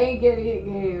didn't take it. He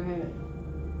gave it.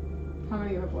 How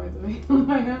many hit points have I? Oh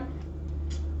my god.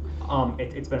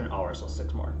 It's been an hour, so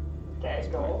 6 more. Okay,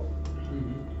 cool.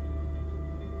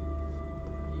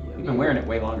 You've been wearing it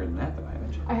way longer than that, though,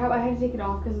 haven't you? I had to take it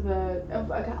off because of the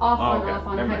off Oh, on okay. off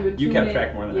on. Never I had mind. to You kept attune track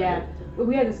it. more than I Yeah, did. but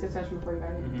we had this discussion before you got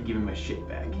here. Give me my shit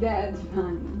back. That's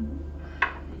funny.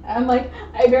 I'm like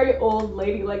a very old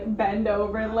lady, like bend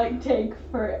over and like take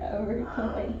forever to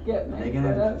like get my Are they foot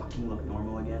gonna up. fucking look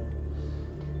normal again?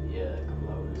 Yeah, a couple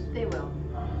hours. They will.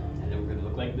 And then we're gonna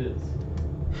look like this.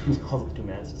 All the 2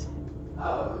 masks.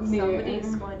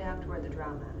 Somebody's going to have to wear the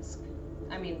drow mask.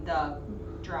 I mean, the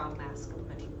drow mask of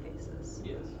many faces.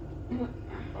 Yes.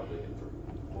 Probably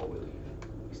before we leave.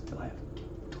 We still have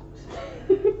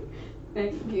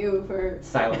Thank you for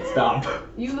silent stop.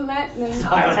 you let me.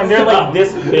 And they're like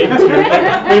this big too.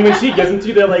 Like, when she gives them to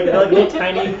you, they're like little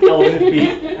tiny elven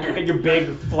feet. And your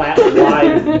big, flat,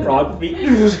 wide frog feet.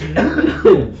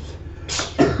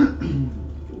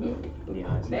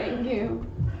 Thank you.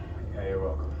 Yeah, you're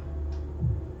welcome.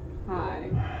 Hi.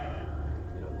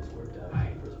 It almost worked out when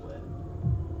we first played.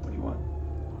 What do you want?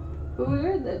 Who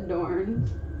are the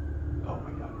Dorns? Oh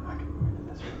my god, I'm not gonna go into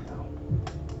this right now.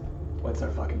 What's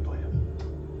our fucking plan?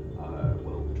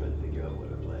 Well, we're trying to figure out what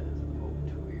our plan is at the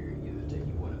moment. We're either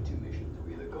taking one of 2 missions.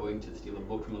 We're either going to steal a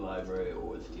book from the library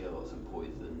or steal some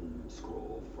poison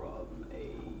scroll from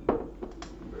a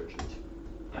merchant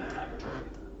in a laboratory.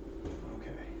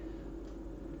 Okay.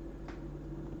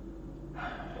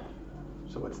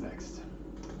 So what's next?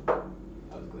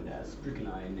 I was going to ask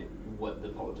Strychnine what the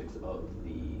politics of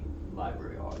the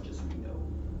library are, just so we know.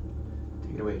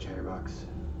 Take it away, Chatterbox.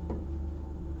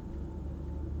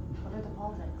 What are the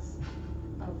politics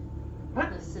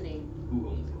of the city? Who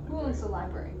owns the Who library? owns the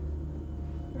library?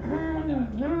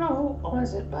 I don't know who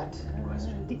owns it, but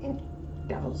the Ink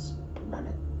Devils run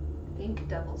it. Ink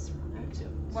Devils run it.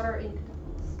 Devils. What are Ink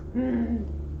Devils?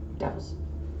 Devils.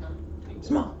 Think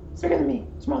Small. Bigger than me.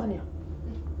 Smaller than you.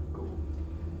 Cool.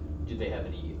 Do they have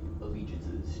any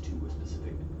allegiances to a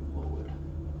specific lord?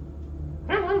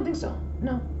 I don't think so.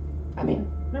 No. I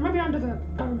mean, they might be under the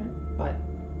government, but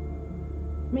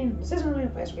I mean, this isn't really a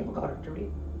place where people go to read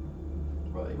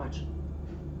Right. much.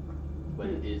 But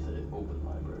it is an open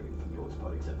library for the most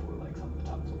part, except for like some of the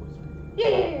top floors.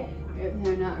 Yeah. If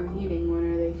they're not reading, what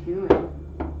are they doing?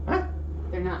 Huh?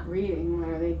 They're not reading, what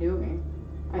are they doing?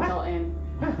 I What? tell Anne.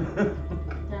 They're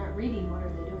not reading. What are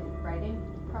they doing?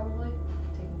 Writing, probably.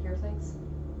 Taking care of things.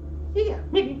 Yeah,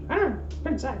 maybe. I don't know.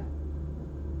 Been inside.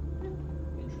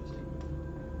 Interesting.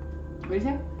 What do you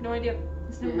say? No idea.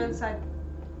 He's never been inside.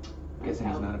 Guessing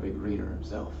he's not a big reader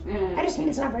himself. I just mean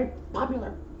it's not very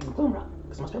popular in Gloomwrought,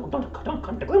 because most people don't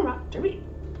come to Gloomwrought to read.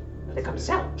 They come to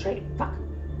sell, trade, fuck.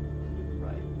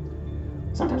 Right.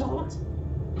 Sometimes all at once.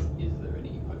 Is there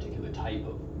any particular type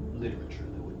of literature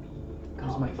that would be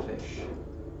Where's my common? fish?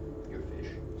 Your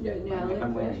fish. Yeah,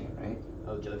 I'm wearing it, right?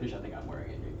 Oh, jellyfish, I think I'm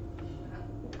wearing it.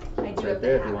 I It's do right have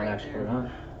there the if you hat want to right actually put there. it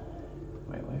on.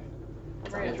 Wait,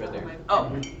 where? Right It's right up there. mine.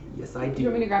 Oh, yes I Do you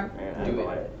want me to do. grab?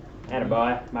 Attaboy.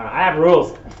 Attaboy. I have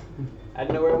rules. I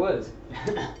didn't know where it was.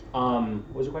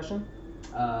 What was your question?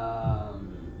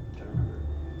 Trying to remember.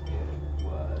 It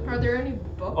was. Are there any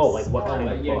books? Oh, like what or- kind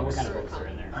of yeah, what books? kind of books are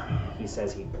in there? He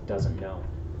says he doesn't know.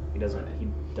 He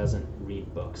doesn't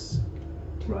read books.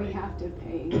 Do we have to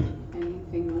pay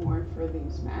anything more for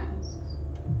these masks?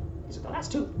 He said the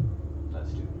last 2.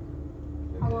 That's 2.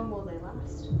 How long will they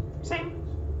last? Same.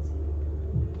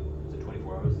 Is it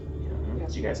 24 hours?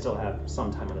 So you guys still have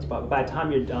some time on this, but by the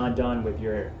time you're done with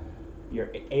your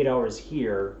 8 hours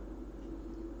here,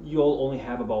 you'll only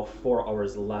have about 4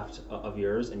 hours left of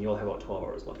yours, and you'll have about 12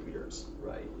 hours left of yours.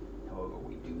 Right. However,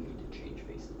 we do need to change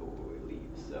faces before we leave,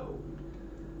 so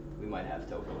we might have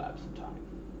to overlap some time.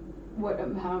 What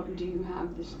about, do you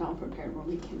have the spell prepared where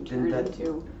we can Didn't turn that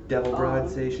into? Devil Broad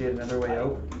say she had another way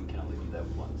out? We can only do that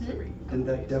once every. Didn't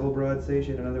that Devil Broad say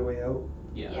she had another way out?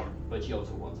 Yeah. Yeah. But she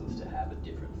also wants us to have a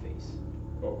different face.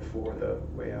 Oh, for the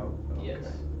way out? Okay. Yes,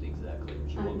 exactly.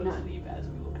 She I'm won't let us not- leave as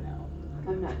we look now.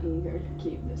 I'm not eager to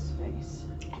keep this face,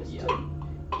 just Yeah. to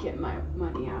get my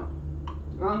money out.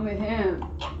 What's wrong with him?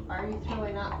 Why are you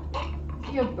throwing up? Is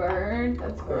he a bird?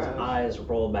 That's His gross. eyes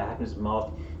roll back, and his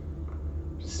mouth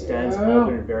stands Yeah.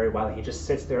 open very wide. He just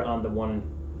sits there on the one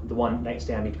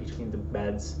nightstand between the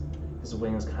beds, his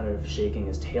wings kind of shaking,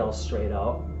 his tail straight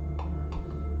out.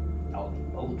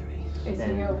 Is he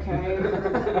And- okay?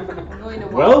 I'm going to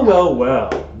walk Well, out. well,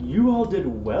 well. You all did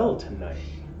well tonight,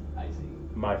 I see.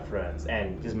 my friends.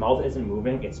 And his mouth isn't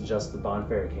moving, it's just the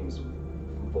Bonfire King's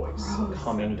voice Gross.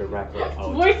 coming directly out.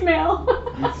 Voicemail.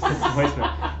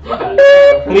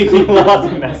 Voicemail. Leaving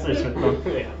lots of message with them.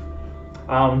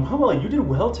 Yeah. Well, you did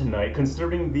well tonight,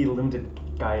 considering the limited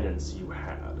guidance you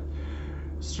had.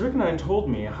 Strychnine told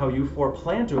me how you four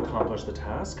planned to accomplish the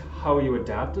task, how you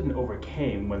adapted and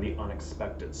overcame when the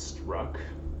unexpected struck,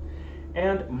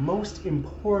 and most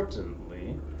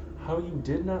importantly, how you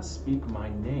did not speak my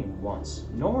name once,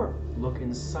 nor look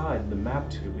inside the map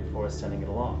tube before sending it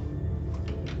along.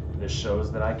 This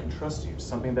shows that I can trust you,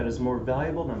 something that is more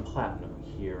valuable than platinum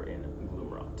here in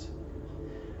Gloomwrought.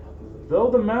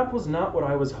 Though the map was not what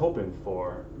I was hoping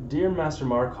for, dear Master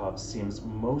Markov seems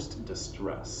most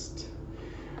distressed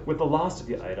with the loss of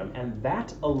the item, and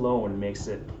that alone makes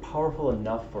it powerful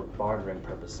enough for bartering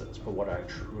purposes for what I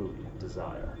truly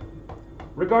desire.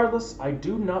 Regardless, I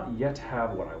do not yet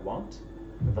have what I want.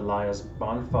 Velaya's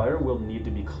bonfire will need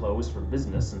to be closed for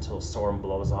business until Sorum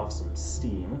blows off some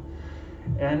steam,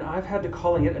 and I've had to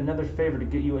call in yet another favor to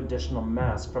get you additional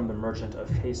masks from the Merchant of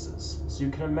Faces, so you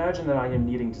can imagine that I am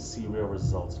needing to see real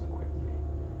results quickly.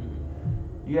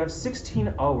 You have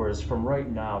 16 hours from right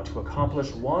now to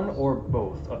accomplish one or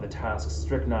both of the tasks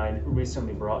Strychnine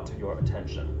recently brought to your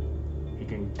attention. He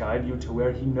can guide you to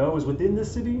where he knows within the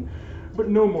city, but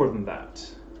no more than that.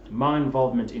 My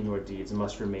involvement in your deeds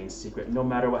must remain secret, no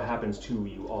matter what happens to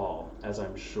you all, as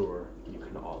I'm sure you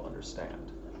can all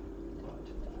understand.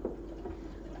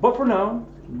 But for now,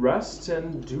 rest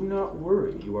and do not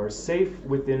worry. You are safe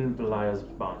within Velaya's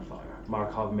bonfire.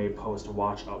 Markov may post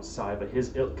watch outside, but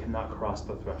his ilk cannot cross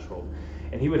the threshold,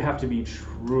 and he would have to be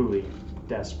truly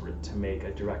desperate to make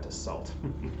a direct assault.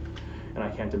 And I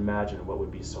can't imagine what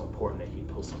would be so important that he'd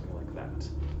pull something like that.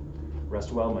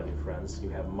 Rest well, my new friends. You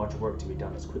have much work to be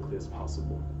done as quickly as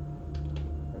possible.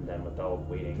 And then without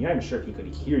waiting, you're not even sure if he could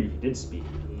hear you if he did speak.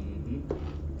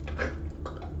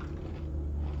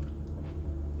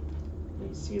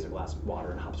 He sees a glass of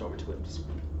water and hops over to it. Just...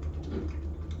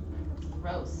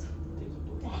 Gross.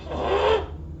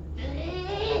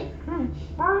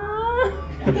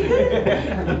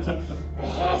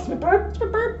 It's my bird, it's my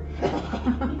bird.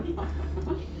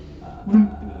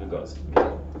 And then it goes.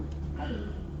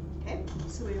 Okay,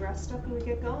 so we rest up and we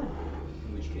get going.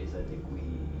 In which case, I think we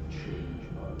change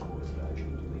our course of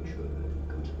action to make sure that if we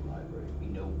go to the library, we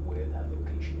know where that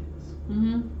location is,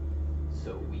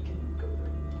 so we can go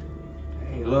there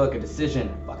immediately. Hey, look, a decision.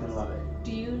 Fucking love it.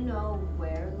 Do you know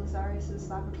where Lazarus'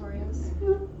 laboratory is?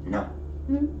 No.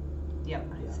 Yep,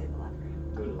 I'd say the library.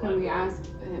 Go to the Can we library. ask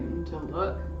him to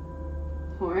look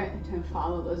for it, to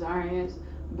follow those areas,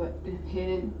 but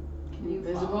hidden, You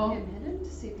follow invisible? him hidden to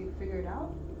see if you can figure it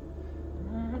out?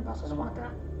 Boss doesn't want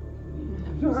that.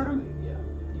 You heard him? Yeah,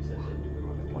 you said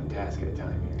that. One task at a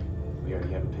time here. We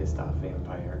already have a pissed off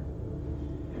vampire,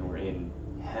 and we're in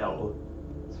hell,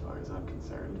 as far as I'm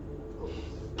concerned.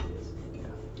 Yeah.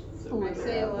 So I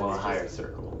say let's Well, a just higher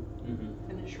circle.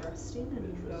 finish resting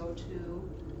and go to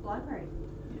the library.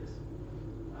 Yes.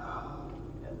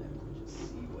 And then we'll just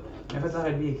see what happens. Never thought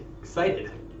I'd be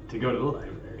excited to go to the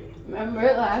library. Remember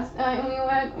last time we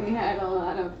went? We had a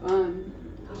lot of fun.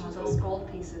 Oh, those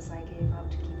gold pieces I gave up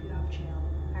to keep you off jail.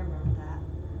 I remember that.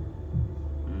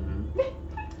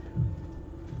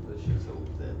 Let's just hope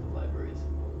that the library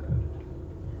isn't well guarded.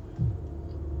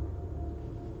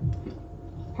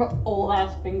 Her old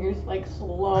ass fingers like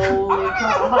slowly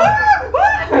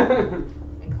cross.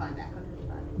 And climb back under the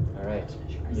bed. Alright,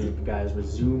 you guys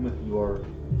resume your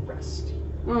rest.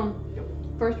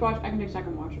 First watch, I can take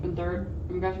second watch, and third,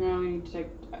 I'm guessing I only need to take.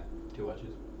 2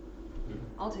 watches.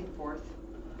 I'll take fourth.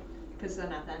 Because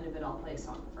then at the end of it, I'll play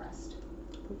Song of Rest.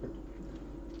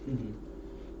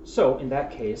 So in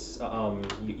that case,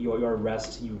 your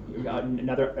rest, you got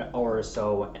another hour or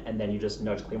so, and then you just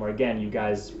nudge Claymore again. You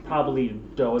guys probably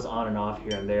doze on and off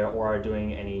here and there, or are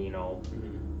doing any,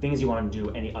 things you want to do,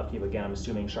 any upkeep again. I'm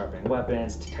assuming sharpening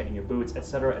weapons, tightening your boots,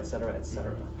 etc., etc.,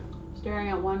 etc. Staring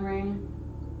at one ring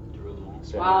Drill them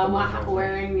all. while I'm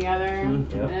wearing the other,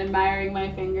 and Yep. admiring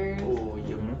my fingers. Oh,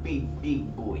 you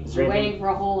big boy. Is there Waiting anything for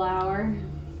a whole hour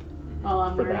while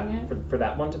I'm for wearing that it. for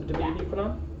that one to be Yeah. put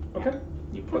on? Okay.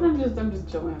 You put I'm just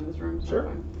chilling in this room. So Sure.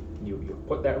 fine. you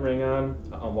put that ring on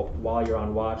while you're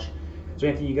on watch. Is there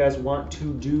anything you guys want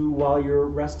to do while you're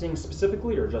resting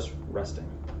specifically, or just resting?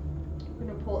 I'm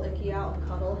going to pull Icky out and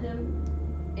cuddle him.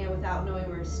 And without knowing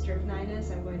where Strychnine is,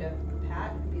 I'm going to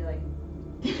pat and be like,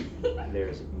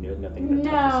 There's nothing that touches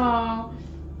No.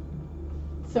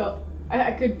 So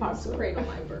I could Just possibly. cradle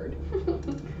my bird.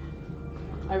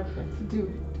 I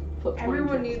do flip coin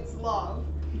Everyone tricks. needs love.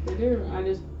 They do. I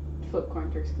just flip coin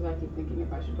tricks because I keep thinking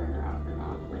if I should bring her out or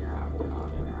not, bring her out or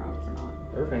not, bring her out or not.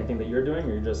 Irv, anything that you're doing,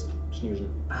 or you're just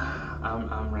snoozing?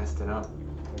 I'm resting up.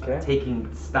 Okay.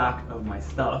 Taking stock of my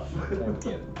stuff.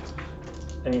 Okay.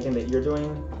 Anything that you're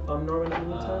doing, Norman, in the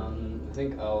meantime? I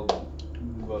think I'll,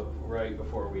 right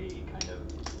before we kind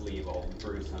of leave, I'll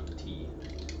brew some tea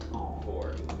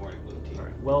for morning blue tea. All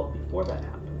right. Well, before that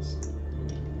happens,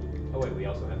 Oh wait, we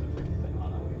also have the freaking thing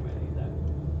on. We might need that.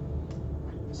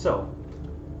 so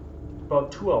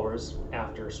about 2 hours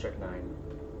after Strychnine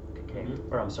came,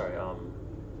 or I'm sorry,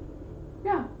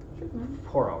 Yeah, sure. Man.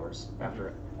 4 hours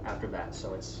after that.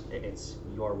 So it's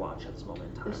your watch at this moment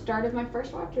in The time. start of my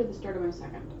first watch or the start of my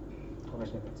second?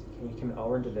 Can you come an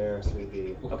hour into there? So it'd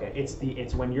be okay.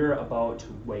 It's when you're about to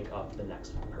wake up the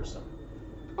next person.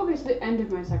 Okay, so the end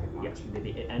of my second watch. Yes,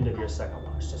 the end of your second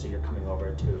watch. So you're coming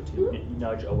over to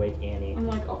nudge awake Annie. I'm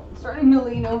like, oh, starting to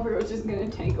lean over, which is gonna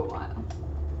take a while.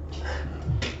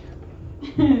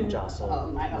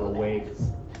 Jostle, my you old awake,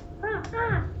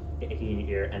 Icky in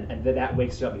your ear, and that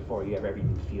wakes you up before you ever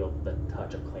even feel the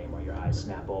touch of Claymore. Your eyes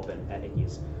snap open at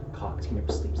Icky's cocked. He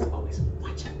never sleeps. Always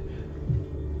watch it.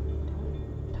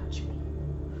 Don't touch me.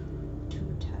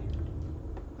 Too tired.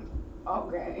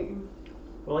 Okay.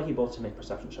 I'd like you both to make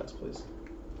perception checks, please.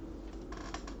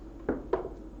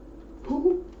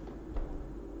 Ooh.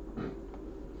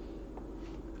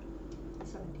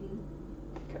 17.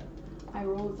 Okay. I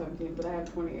rolled 17, but I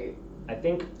have 28. I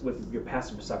think with your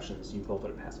passive perceptions, you both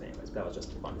would have passed anyways. But that was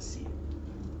just fun to see.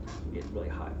 You get really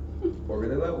high. Or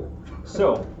really low.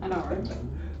 So. I know, right?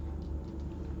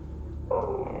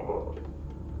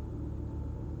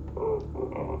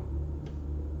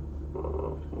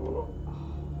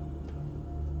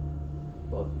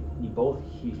 Well, you both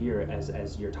hear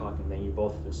as you're talking, then you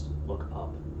both just look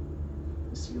up.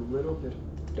 You see a little bit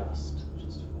of dust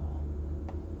just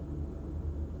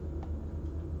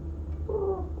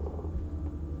fall.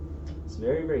 It's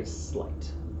very, very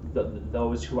slight.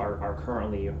 Those who are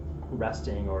currently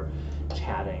resting or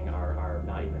chatting are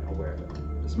not even aware of it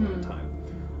at this moment in time.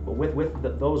 But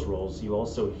with those rolls, you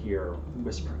also hear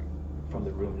whispering from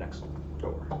the room next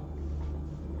door.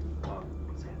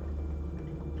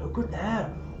 Look at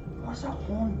that. What's that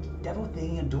horn devil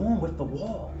thing you're doing with the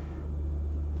wall?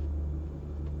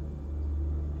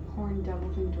 Horn devil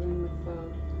thing doing with the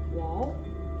wall?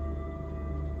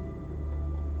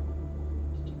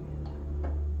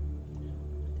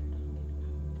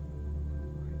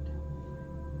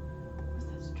 Was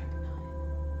that strychnine?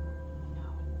 No.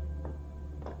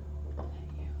 That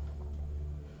you.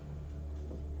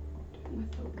 Doing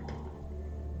with the wall.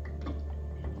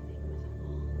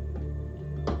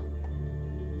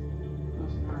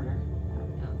 Wasn't harder.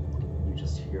 You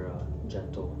just hear a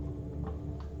gentle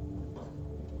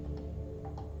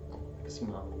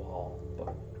seem on the wall,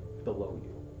 but below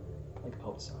you, like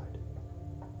outside.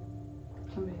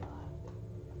 Somebody left.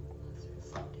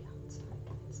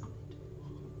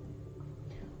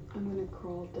 I'm gonna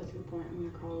crawl, that's a good point, I'm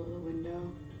gonna crawl to the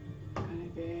window, kind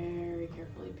of very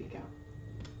carefully peek out.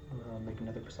 Make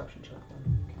another perception check then.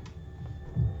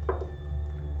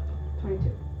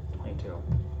 22. 22.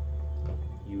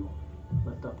 You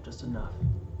lift up just enough,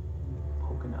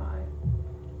 poke an eye,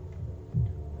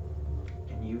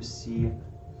 and you see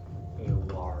a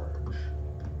large,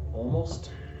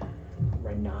 almost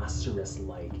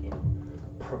rhinoceros-like in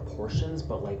proportions,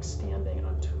 but like standing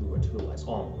on two legs,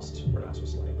 almost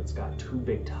rhinoceros-like. It's got two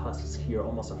big tusks here,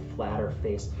 almost a flatter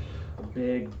face, a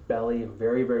big belly,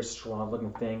 very, very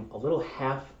strong-looking thing, a little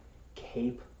half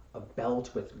cape, a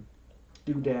belt with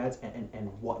doodads and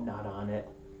whatnot on it.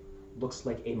 Looks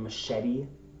like a machete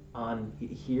on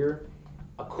here,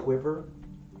 a quiver,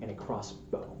 and a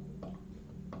crossbow.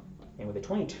 And with a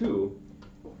 22,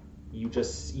 you're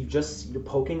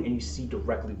poking and you see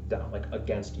directly down, like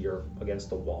against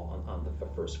the wall on the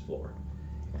first floor.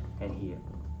 And he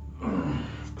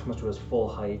comes to his full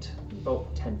height,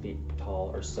 about 10 feet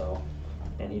tall or so,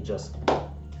 and he just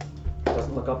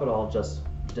doesn't look up at all, just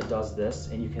does this,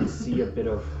 and you can see a bit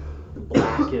of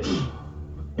blackish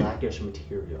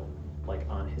material, like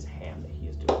on his hand that he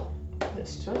is doing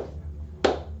this to.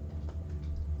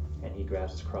 And he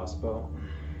grabs his crossbow,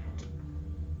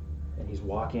 and he's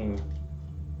walking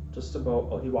he's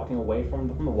walking away from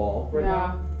the wall right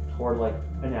now, toward like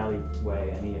an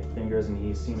alleyway, and he fingers and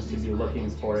he seems to be looking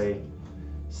for a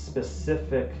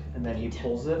specific, and then he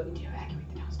pulls it,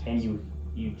 and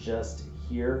you just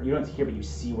hear, you don't hear, but you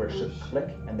see where it should click,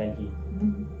 and then he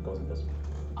goes invisible.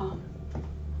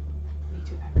 Me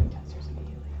too, that ring downstairs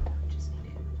immediately. Just need to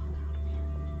get the fuck out of here.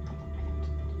 I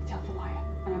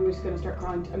and I'm just gonna start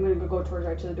crawling. I'm gonna go towards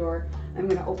right to the door. I'm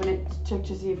gonna open it, check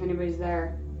to see if anybody's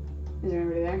there. Is there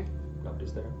anybody there?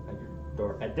 Nobody's there at your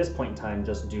door. At this point in time,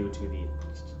 just due to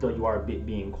though you are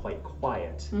being quite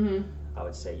quiet, I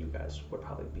would say you guys would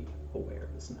probably be aware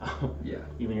of this now. Yeah.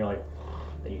 Even you're like,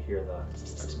 then you hear the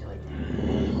steps and you're like,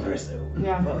 where's it?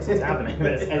 Yeah. What's happening?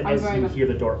 As you hear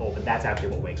the door open, that's actually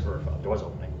what wakes her up. The door's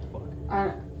opening.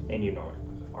 And you know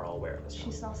are all aware of this.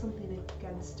 She saw something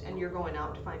against, and you're going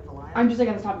out to find Goliath. I'm just like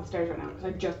at the top of the stairs right now because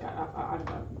I just got out of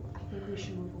bed. I think we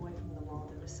should move away from the wall.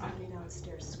 There was somebody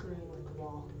downstairs screwing with the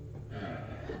wall.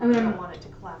 I mean, I don't want it to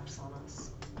collapse on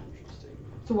us.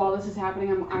 so while this is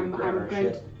happening, I'm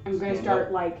going to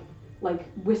start like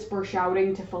whisper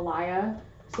shouting to Falia,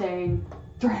 saying,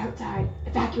 "Threat outside!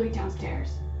 Evacuate downstairs!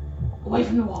 Away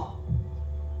from the wall!"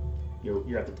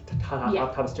 You're at the top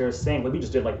of the stairs saying what we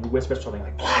just did, like whisper something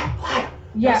like, fly.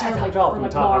 Yeah, Outside, or like from the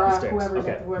top Laura, of the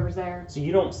stairs. whoever's there. So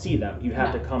you don't see them. You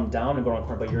have to come down and go around the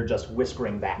corner, but you're just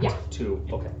whispering that to.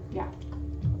 Okay. Yeah.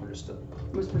 Understood.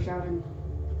 Whisper shouting.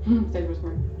 Said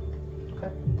whispering.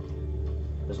 Okay.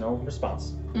 There's no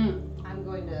response. I'm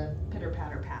going to pitter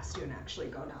patter past you and actually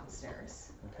go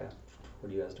downstairs. Okay.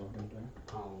 What are you guys doing?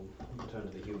 I'll turn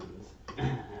to the humans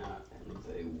and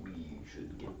say we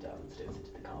should get downstairs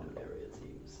into the common area, it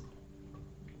seems.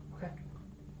 Okay.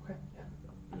 Yeah.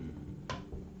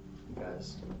 You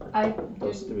guys,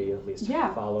 those three at least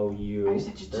follow you. I just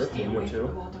said just stay away from the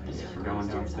wall. Don't necessarily Going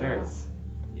downstairs.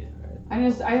 I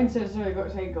didn't necessarily go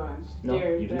downstairs. No,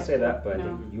 you didn't say that, but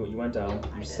you went down.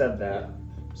 You said that.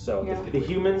 So the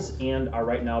humans are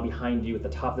right now behind you at the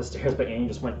top of the stairs, but Annie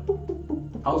just went. Boop, boop,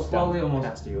 boop, I'll slowly, past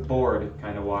almost you. bored,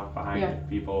 kind of walk behind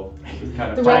people. Just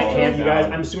kind of The Giant rest hand, of you guys.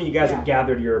 I'm assuming you guys have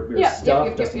gathered your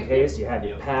stuff just in case. You had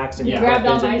your packs and You your grabbed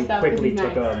all weapons, and my you stuff 'cause quickly he's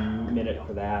took nice. a minute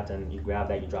for that, and you grab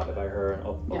that, you drop it by her, and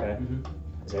okay.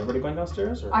 Is everybody going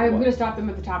downstairs? Or I'm what? gonna stop them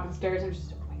at the top of the stairs and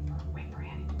just wait for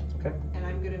Annie. Okay. And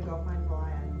I'm gonna go find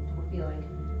Goliath and be like,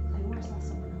 Claymore saw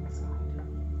someone outside.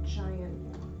 Giant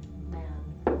man.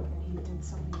 And he did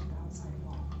something to the outside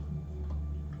wall.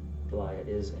 Delia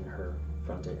is in her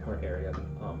area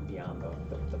beyond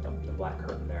the black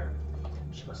curtain there.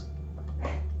 She goes,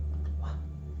 hey, what?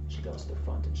 She goes to the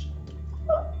front and she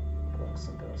looks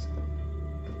and goes,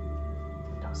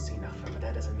 don't see nothing, but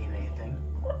that doesn't mean anything.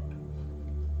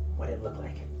 What did it look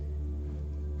like?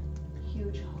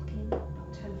 Huge hulking,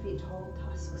 about 10 feet tall,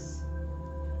 tusks,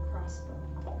 crossbow,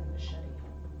 and machete.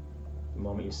 The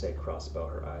moment you say crossbow,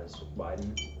 her eyes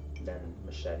widen, then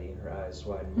machete, her eyes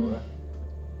widen more.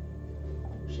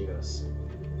 She goes,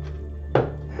 not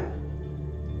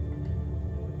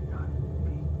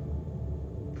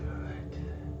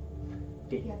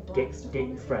be good. Get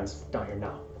your friends down here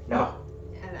now. Now.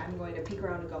 And I'm going to peek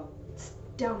around and go,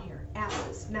 down here,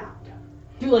 asses, now.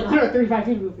 Do like 135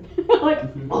 feet moving. Like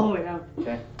all the way down.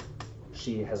 Okay.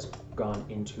 She has gone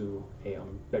into a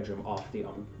bedroom off the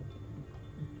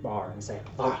bar and saying,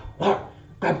 Laura,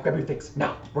 grab your things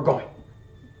now. We're going.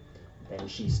 Then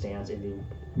she stands in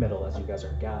the middle as you guys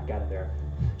are gathered there.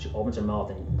 She opens her mouth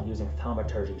and using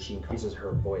thaumaturgy, she increases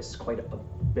her voice quite a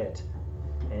bit.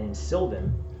 And in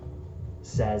Sylvan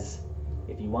says,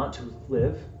 if you want to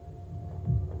live,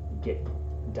 get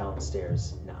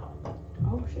downstairs now.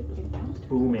 Oh shit, get downstairs.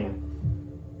 Booming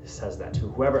says that to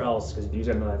whoever else, because these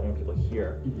are not the only people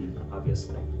here,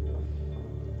 obviously.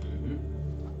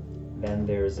 Then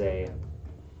there's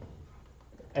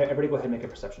everybody go ahead and make a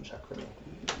perception check for me.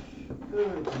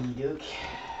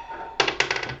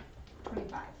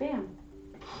 25. Bam.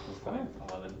 11.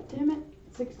 Damn it.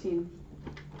 16.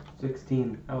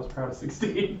 16. I was proud of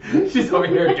 16. She's over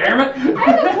here, damn it!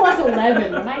 I have a plus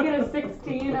 11. When I get a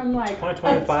 16, I'm like.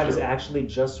 25 is actually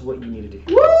just what you needed to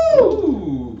hear.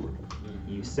 Woo!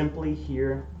 You simply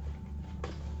hear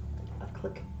a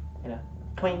click and a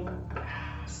twang,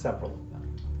 several.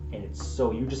 And it's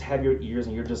so, you just have your ears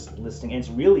and you're just listening. And it's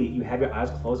really, you have your eyes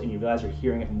closed and you realize you're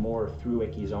hearing it more through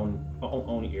Icky's own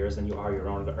ears than you are your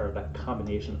own, or the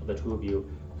combination of the two of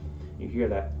you. You hear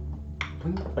that,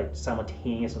 like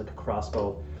simultaneous, like a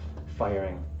crossbow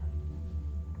firing.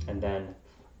 And then,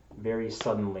 very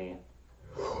suddenly,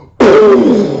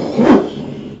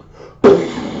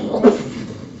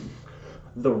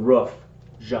 the roof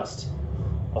just,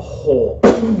 a hole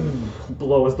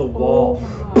blows the wall.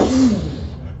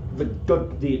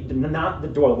 Not the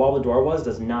door. The wall the door was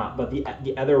does not, but the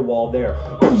other wall there,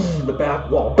 the back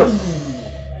wall.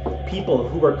 People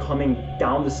who were coming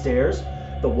down the stairs,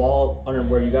 the wall under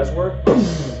where you guys were,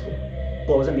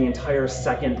 explosion. The entire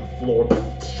second floor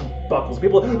buckles.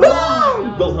 People,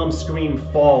 Wilhelm scream,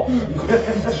 fall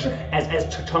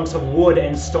as chunks of wood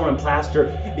and stone and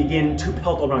plaster begin to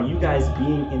pelt around. You guys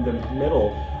being in the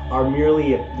middle are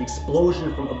merely the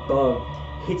explosion from above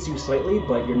hits you slightly,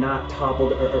 but you're not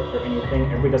toppled or anything.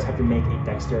 Everybody does have to make a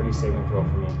dexterity saving throw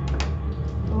for me.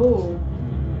 Oh.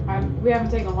 We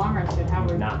haven't taken a long rest yet, have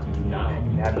we? You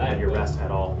haven't had your rest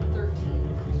at all.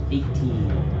 18.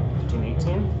 15, 18?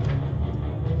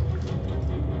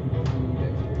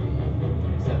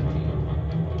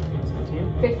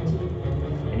 17?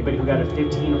 15. Anybody who got a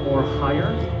 15 or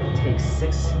higher takes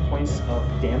 6 points of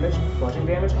damage, bludgeoning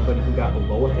damage. Anybody who got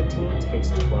below a 15 takes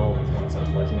 12 points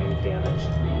of bludgeoning damage.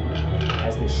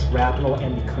 As the shrapnel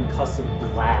and the concussive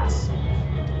glass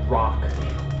rock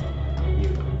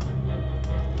you.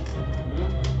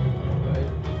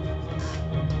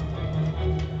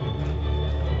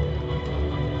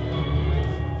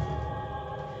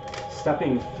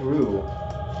 Stepping through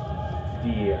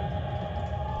the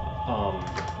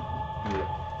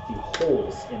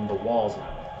holes in the walls now.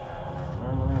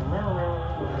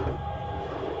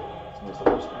 It's the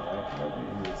first one, right? Maybe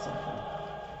you need something.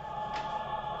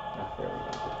 There we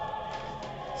go.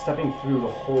 Stepping through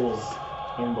the holes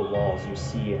in the walls, you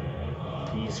see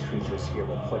these creatures here.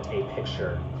 We'll put a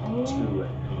picture to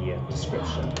the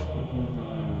description.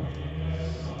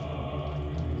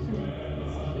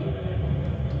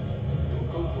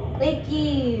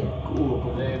 Licky! Cool.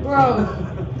 Gross.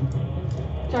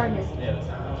 Darkness. Yeah, that's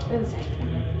not They're the same.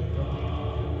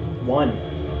 One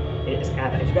is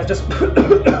at that. If you guys just,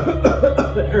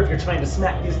 or if you're trying to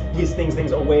smack these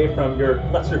things away from your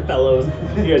lesser fellows,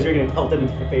 you guys are getting pelted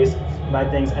into the face by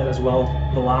things, and as well,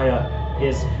 Valaya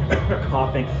is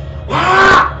coughing.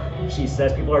 Ah! She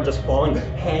says people are just falling,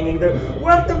 hanging there.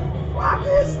 What the fuck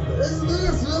is this?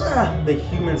 The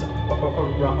humans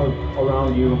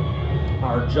around you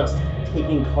are just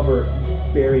taking cover,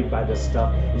 buried by this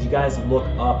stuff. As you guys look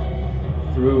up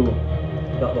through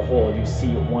the hole, you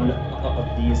see one of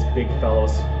these big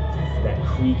fellows, that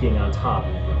creaking on top,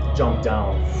 jump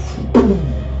down,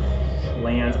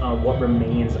 lands on what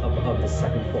remains of the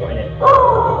second floor, and it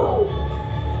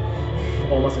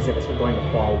almost as if it's going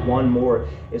to fall. One more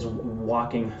is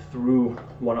walking through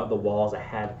one of the walls that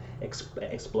had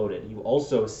exploded. You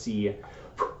also see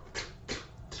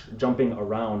jumping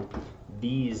around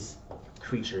these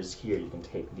creatures here. You can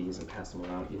take these and pass them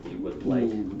around if you would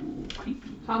like.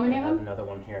 How many of them? Another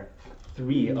one here.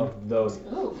 3 of those.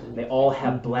 They all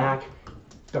have black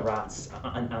dots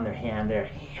on their hand there,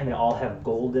 and they all have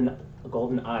golden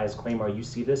eyes. Claymore, you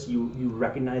see this? You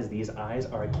recognize these eyes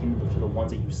are akin to the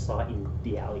ones that you saw in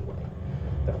the alleyway.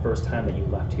 The first time that you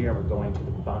left here and were going to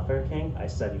the Bonfire King, I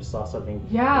said you saw something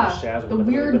Yeah, in the shadows the with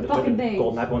weird the fucking thing.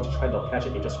 golden eye. Once you tried to catch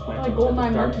it, it just went Like into golden the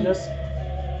eye darkness.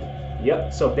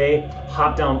 Yep, so they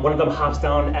hop down. One of them hops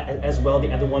down as well.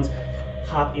 The other ones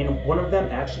hop in. One of them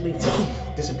actually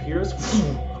disappears,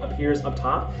 appears up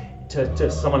top to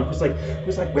someone who's like,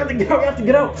 we have to get out, we have to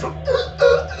get out.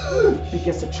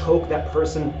 Begins to choke that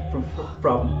person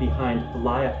from behind.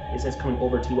 Valaya is coming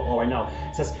over to you all right now.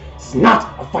 It says, "It's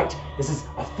not a fight. This is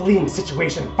a fleeing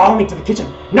situation. Follow me to the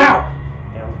kitchen now."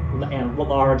 And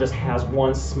Laura just has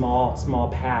one small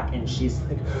pack, and she's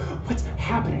like, "What's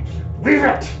happening? Leave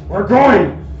it! We're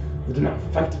going! We do not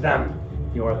fight them."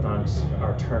 The Orthons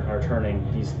are turning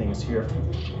these things here.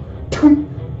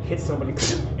 Hit somebody,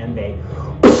 and they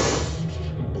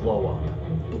blow up.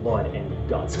 Blood and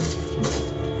guts.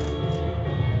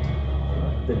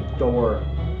 The door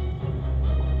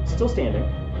still standing.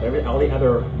 All the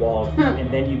other walls, and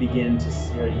then you begin to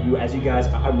see as you guys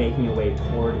are making your way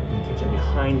toward the kitchen,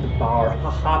 behind the bar,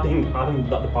 hopping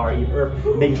the bar,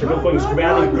 making sure nothing's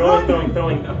grabbing,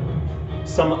 throwing.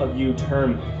 Some of you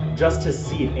turn just to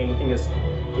see if anything is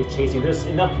chasing you. There's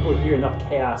enough people here, enough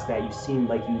chaos that you seem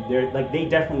like they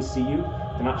definitely see you.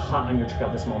 They're not hot on your trail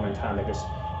at this moment in time. They're just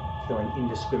killing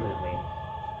indiscriminately.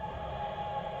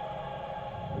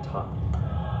 On top.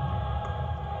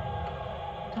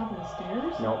 Top of the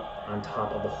stairs? No, on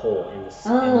top of the hole in the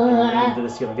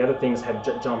ceiling. The other things have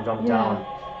jumped down,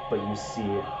 but you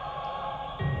see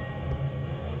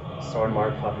Soren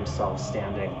Markov himself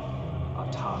standing up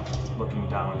top, looking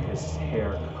down. His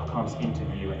hair comes into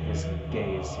view, and his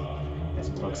gaze as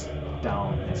he looks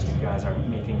down as you guys are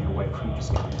making your way. You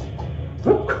just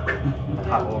and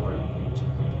hop over.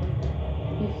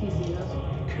 If he sees us.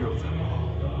 Kill them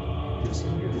all. You just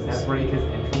hear Does this. that break his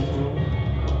entrance rule?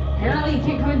 Apparently he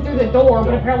can't come in through the door,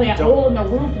 but apparently a hole in the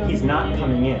roof doesn't. He's not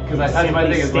coming in. Because that's my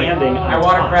thing is like, standing I on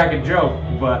want to top. crack a joke,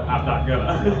 but I'm not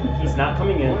gonna. He's not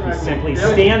coming in. He's simply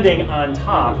standing on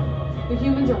top The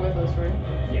humans are with us, right?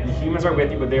 Yeah, the humans are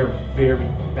with you, but they're very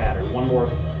battered. One more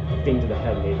thing to the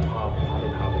head, they probably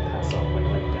pass out like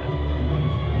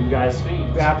that. You guys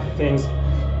grab things,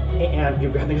 and you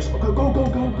grab things. Just go.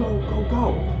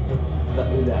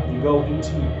 You go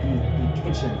into the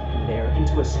kitchen there,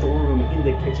 into a storeroom in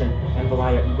the kitchen, and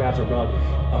Valaya grabs a rug,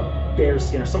 a bear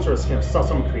skin or some sort of skin of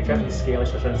some creature. It has to be scaly,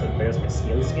 so it says bear's like a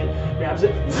scaly skin. Grabs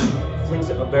it, flings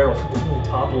it a barrel,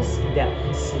 topples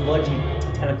that sludgy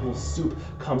tentacle soup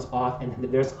comes off, and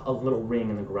there's a little ring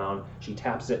in the ground. She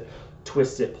taps it,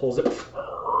 twists it, pulls it.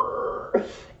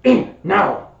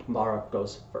 Now, Mara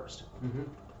goes first. Mm-hmm.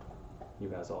 You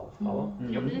guys all follow?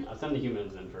 Yep. I'll send the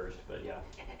humans in first, but yeah.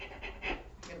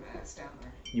 Get my ass down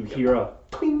there. You hear a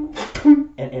cling,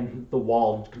 and the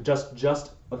wall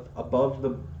just above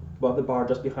the bar,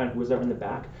 just behind who's ever in the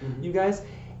back. You guys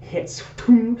hits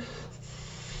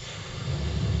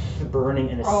burning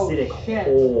an acidic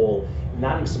hole.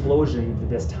 Not an explosion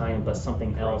this time, but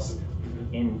something else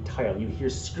entirely. You hear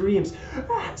screams.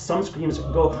 Some screams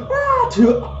go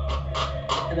to,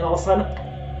 and then all of a sudden,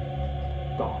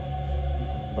 gone.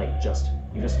 Like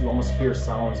you almost hear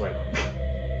sounds like,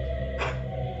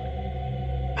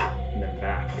 and then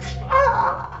back.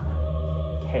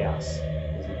 Chaos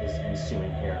is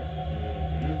ensuing here.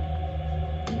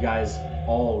 You guys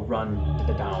all run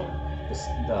down the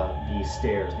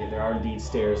stairs. There are indeed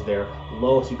stairs there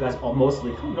low, so you guys all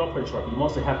mostly, not pretty short, but you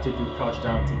mostly have to do crouch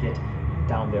down to get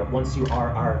down there. Once you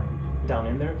are down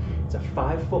in there, it's a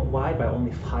 5 foot wide by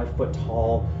only 5 foot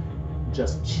tall,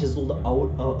 just chiseled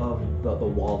out of the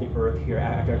wall, the earth here.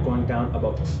 After going down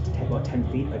about 10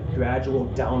 feet, a gradual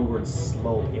downward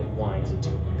slope, it winds into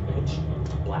pitch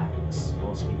blackness.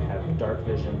 Most of you have dark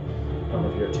vision. I don't know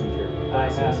if you're tuned here. In my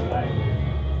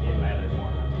other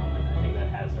form at the moment. I think that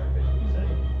has dark vision, you said.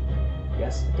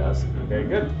 Yes, it does. Very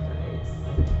good.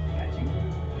 Got you.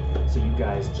 So you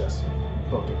guys just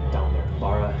book it down there.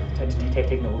 Lara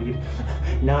taking the lead.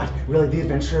 Not really the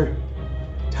adventure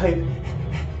type.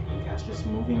 You guys just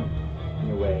moving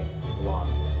your way along.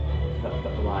 The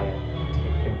Valaya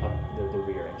taking up the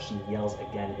rear, and she yells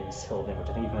again in Sylvan, which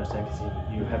I think you can understand because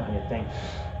you have on your thing.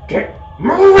 Get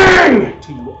moving!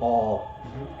 To you all,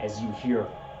 as you hear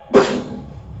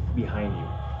behind you.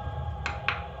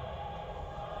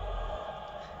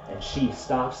 And she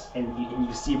stops, and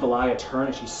you see Valaya turn,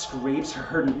 and she scrapes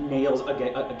her nails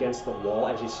against the wall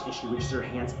as she reaches her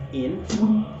hands in,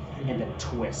 and then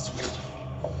twists.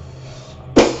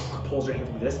 Pulls her hand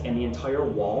like this, and the entire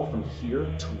wall from here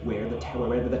to where the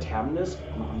tavern is,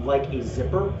 like a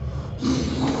zipper,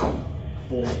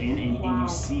 folds in, and you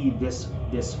see this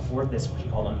what she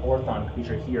called an orthon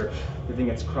creature here. The thing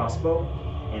its crossbow,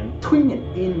 and twing,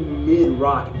 and in mid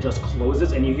rock it just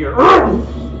closes, and you hear. Oh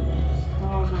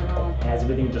my god. As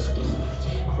everything just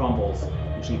crumbles,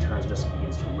 and she turns and just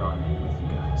begins to run with you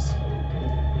guys.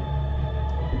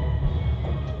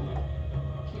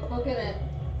 Keep booking it.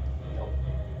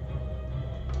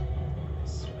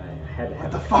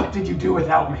 What the fuck did you do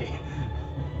without me?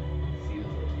 Seems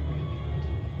like you really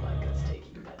didn't like us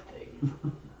taking that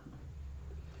thing.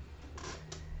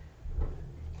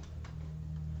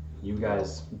 You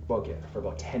guys book it for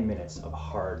about 10 minutes of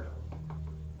hard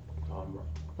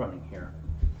running here.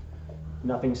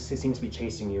 Nothing seems to be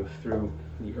chasing you through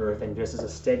the earth, and this is a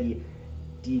steady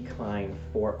decline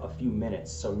for a few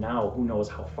minutes. So now, who knows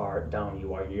how far down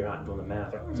you are? You're not doing the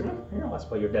math.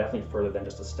 But you're definitely further than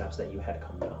just the steps that you had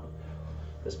come down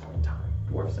at this point in time.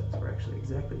 Dwarf steps were actually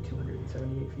exactly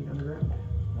 278 feet underground.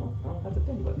 Well, that's a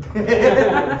thing,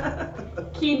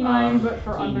 but Keen mind, but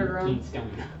for underground. Stone.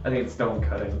 I think it's stone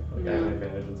cutting. Like I have Yeah. an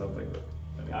advantage in something, but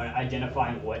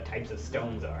Identifying what types of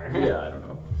stones are. yeah, I don't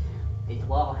know. This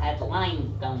wall has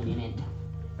limestone in it.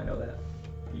 I know that.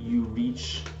 you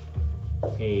reach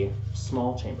a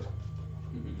small chamber.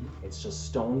 It's just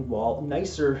stone wall,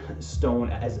 nicer stone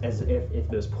as if it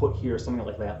was put here, something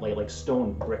like that, like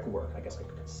stone brickwork, I guess I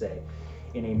could say,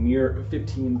 in a mere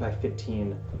 15 by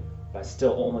 15 by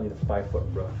still only the 5-foot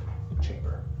roof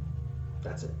chamber.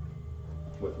 That's it.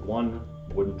 With one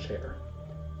wooden chair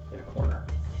in a corner.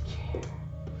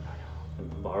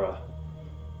 And Lara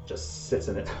just sits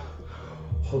in it,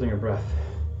 holding her breath.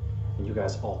 And you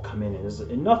guys all come in, and there's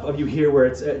enough of you here where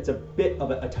it's a bit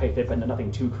of a tight fit, but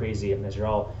nothing too crazy. And as you're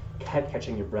all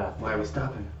catching your breath, Why are we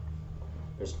stopping?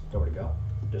 there's nowhere to go.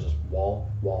 There's just wall,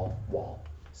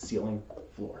 ceiling,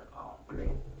 floor. Oh, great.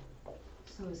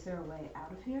 So is there a way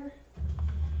out of here?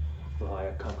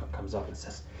 Valaya comes up and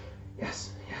says,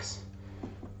 yes.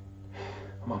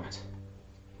 A moment.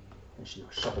 And she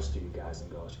shuffles through you guys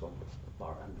and goes,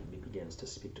 Lara, and begins to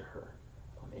speak to her.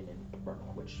 in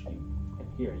Infernal, which you can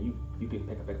hear. You can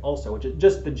pick up it also, which is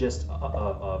just the gist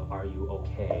of "Are you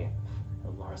okay?"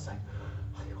 And Laura's like,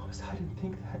 I didn't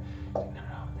think that.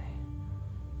 No,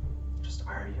 they just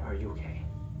are you okay?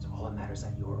 So all that matters is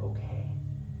that you're okay.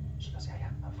 She goes, yeah,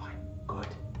 I'm fine. Good.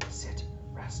 Sit,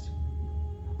 rest.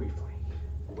 Briefly.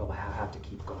 We'll have to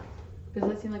keep going. Does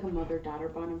that seem like a mother-daughter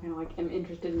bond? I'm kind of like, I'm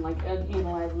interested in like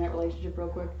analyzing that relationship real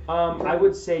quick. I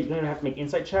would say you don't even have to make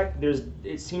insight check.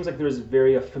 It seems like there's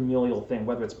very a familial thing,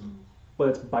 whether it's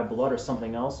by blood or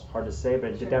something else. Hard to say,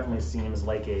 but it definitely seems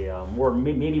like a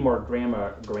maybe more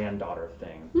grandma-granddaughter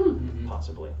thing,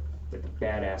 possibly. With the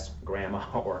badass grandma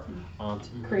or aunt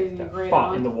Crazy that great fought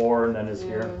aunt. in the war and then is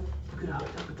here. You could have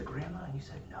hooked up with the grandma and you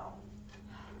said no.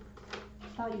 I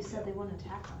thought you said they wouldn't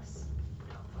attack us.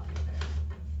 No fucking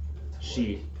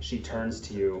fair. She turns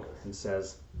to you and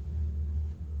says,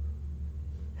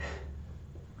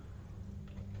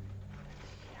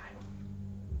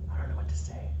 I don't know what to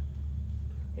say.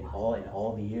 In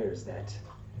all the years that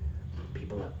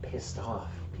people have pissed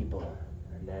off people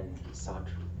and then sought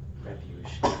refuge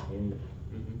in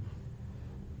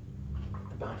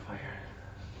the bonfire.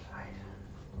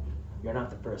 You're not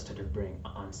the first to bring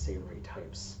unsavory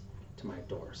types to my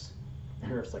doors.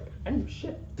 And Earth's like, I knew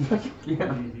shit.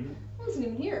 Yeah. I wasn't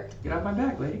even here. Get off my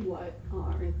back, lady. What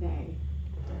are they?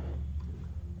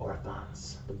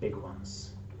 Orthons, the big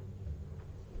ones.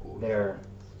 They're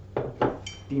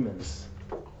demons.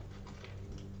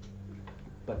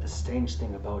 But the strange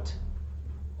thing about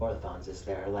Orthons is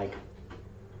they're like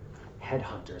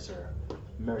headhunters or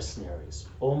mercenaries,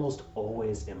 almost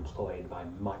always employed by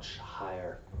much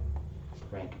higher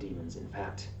rank demons. In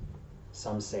fact,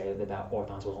 some say that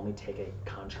Orthons will only take a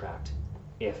contract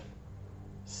if,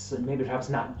 maybe perhaps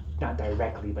not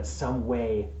directly, but some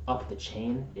way up the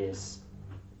chain is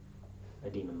a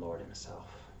demon lord himself.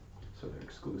 So they're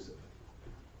exclusive.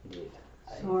 Indeed.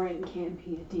 Soren can't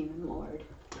be a demon lord.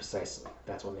 Precisely.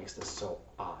 That's what makes this so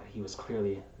odd. He was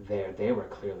clearly there. They were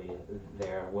clearly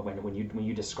there. When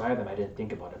you describe them, I didn't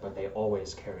think about it, but they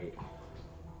always carry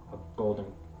a golden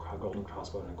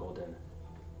crossbow and a golden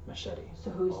machete.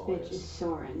 So whose Always. bitch is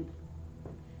Soren?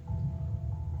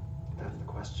 That's the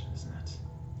question, isn't it?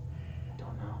 I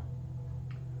don't know.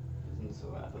 Isn't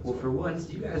so Athens? Well, for once,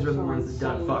 you guys are the ones that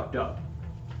done fucked up.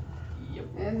 Yep.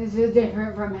 And this is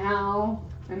different from how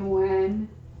and when.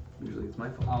 Usually it's my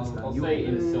fault. It's not I'll you. say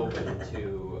in Sylvan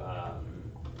to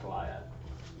Goliath.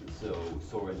 So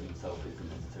Soren himself isn't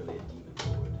necessarily a demon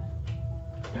lord.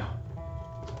 No.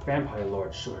 Vampire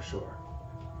Lord, sure.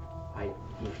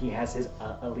 If he has his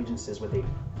allegiances with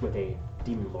a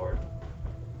demon lord,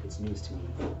 it's news to me.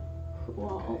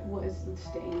 Well, was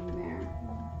staying there?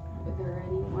 Was there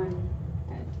anyone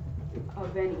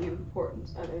of any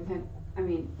importance other than? I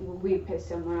mean, we pissed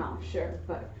someone off, sure,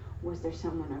 but was there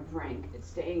someone of rank that's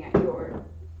staying at your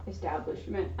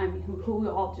establishment? I mean, who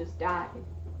all just died?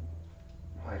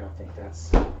 I don't think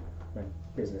that's my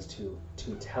business to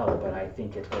tell, but I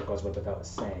think it goes without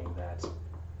saying that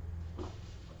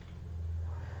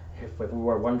if we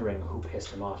were wondering who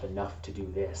pissed him off enough to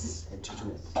do this and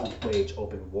to wage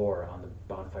open war on the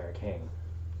Bonfire King,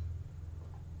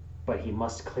 but he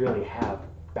must clearly have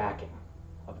backing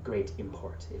of great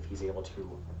import if he's able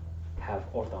to have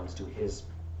Orthons do his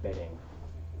bidding,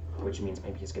 which means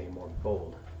maybe he's getting more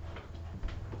bold.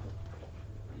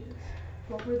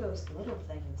 What were those little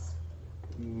things?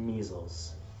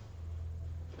 Measles.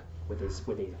 With a Z.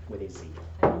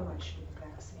 I knew I should have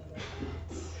vaccinated.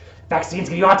 Vaccines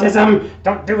give you autism!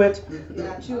 Don't do it!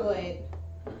 Yeah, too late.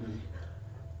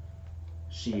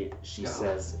 She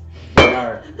says they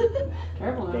are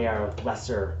Careful now. they are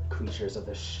lesser creatures of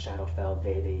the Shadowfell.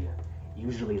 They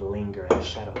usually linger in the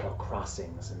Shadowfell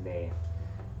crossings, and they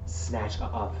snatch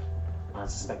up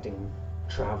unsuspecting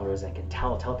travelers and can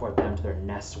teleport them to their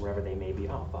nests wherever they may be.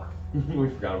 Oh fuck! We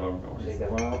forgot about them. Take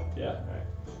that one out. Yeah.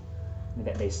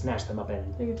 They snatch them up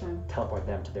and Take your time. teleport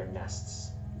them to their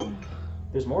nests.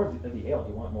 There's more of the ale. Do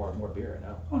you want more beer right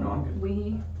now? Oh no, I'm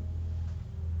good.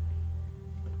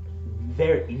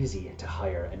 They're easy to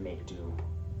hire and make do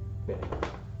bidding.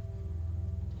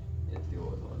 It's the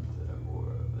Orthons that are more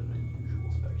of an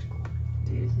unusual spectacle.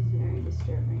 This is very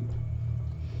disturbing.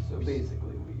 So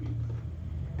basically,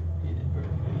 we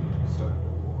inadvertently started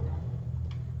a war.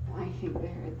 I think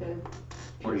they're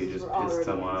the. Or you just were already pissed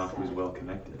someone off inside. who's well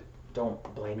connected. Don't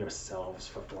blame yourselves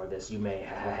for this. You may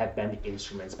have been the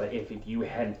instruments, but if you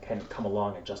hadn't come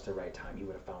along at just the right time, you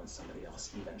would have found somebody else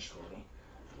eventually.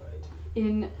 Right.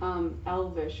 In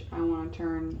Elvish, I want to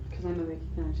turn because I know they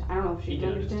can understand. I don't know if she He can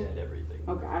can understand. understand everything.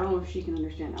 Okay, I don't know if she can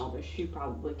understand Elvish. She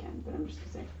probably can, but I'm just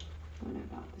gonna say, what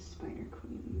about the Spider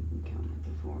Queen we encountered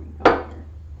before we got here?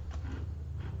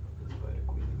 The spider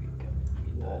queen we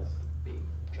mean that big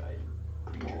giant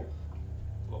creature.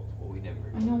 Well, we never.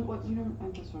 I know what you know.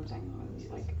 That's what I'm saying. Though, is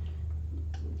Yes. like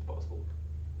It's possible.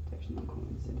 there's no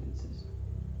coincidences.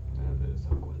 There's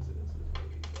some coincidences,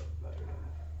 maybe, but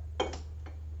I don't know.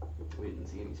 We didn't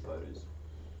see any spiders.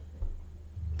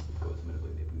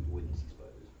 Coincidentally, maybe we wouldn't see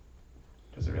spiders.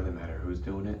 Does it really matter who's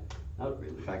doing it? Not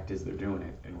really. The fact is they're doing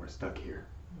it, and we're stuck here.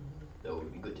 Though it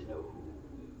would be good to know who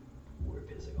we're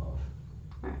pissing off.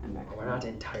 Alright, I'm back. We're not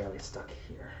entirely stuck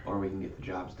here. Or we can get the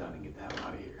jobs done and get the hell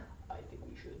out of here. I think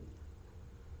we should.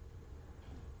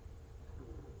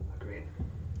 Agreed.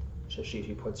 So she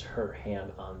puts her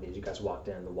hand on these. You guys walked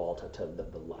in the wall to the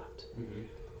left. Mm-hmm.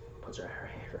 Puts her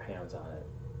hands on it.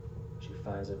 She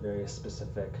finds a very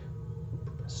specific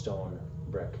stone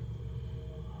brick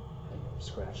and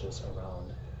scratches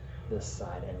around this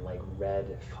side, and like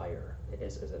red fire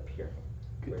is appearing.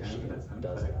 Good Where time she for that sound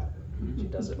does effect. that. She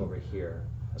does it over here.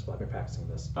 That's why I've been practicing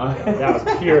this. Oh. That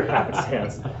was pure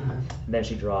happenstance. And then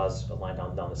she draws a line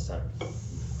down the center.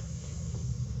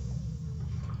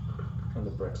 And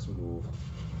the bricks move,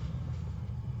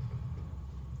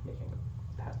 making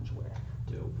a passageway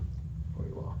Dope. for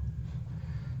you all.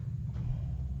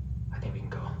 I think we can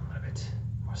go a little bit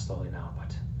more slowly now,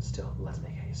 but still, let's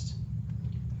make haste.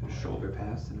 Shoulder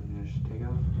pass and then just take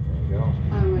off. There you go.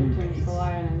 I went to Miss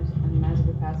Kalaya and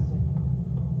magically passes it.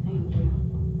 Thank you.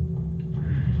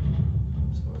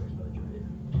 I'm sorry about your head.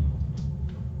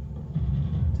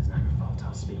 It is not your fault.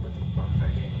 I'll speak with the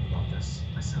Bonfire King about this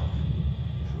myself.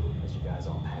 As you guys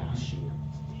all pass, she.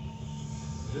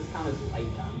 Does this count as light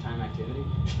downtime activity?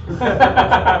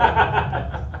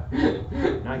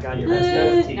 Not got your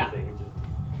best No. thing.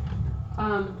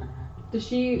 Does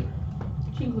she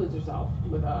includes herself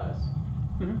with us.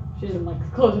 Mhm. She doesn't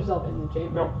like close herself in the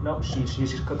chamber. No,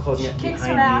 she's closing it Kicks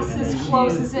behind her ass you, and as then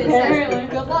close as it Apparently. says,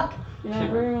 good luck.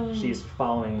 Yeah, really. she's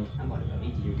following I'm like,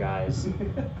 you guys.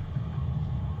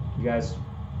 You guys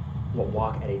will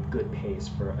walk at a good pace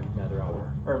for another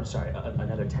hour, or I'm sorry,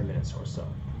 another 10 minutes or so.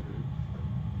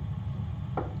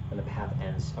 And the path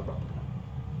ends abruptly.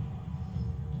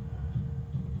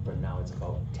 But now it's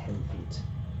about 10 feet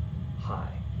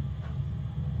high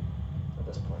at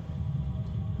this point.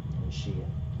 And she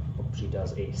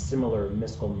does a similar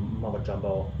mystical mumbo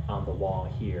jumbo on the wall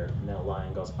here, and then a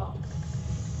line goes up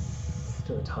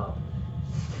to the top.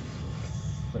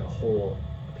 Then a hole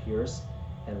appears,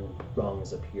 and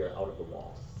rungs appear out of the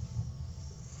wall.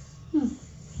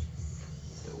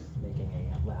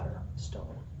 Making a ladder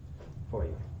stone for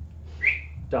you.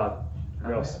 Dog,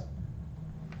 gross.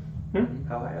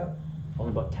 How high up?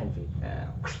 Only about 10 feet. Yeah.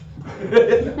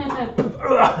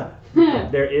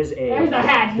 There is a. There's a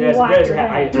hatch. You There's walk a your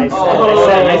hatch. head.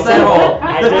 I said hole.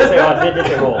 I did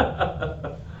say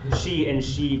hole.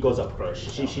 She goes up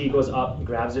first. She goes up,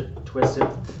 grabs it, twists it,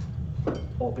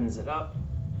 opens it up,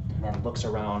 and then looks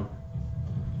around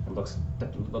and looks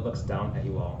down at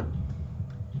you all.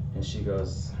 And she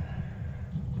goes,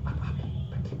 up,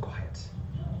 but keep quiet.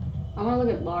 I want to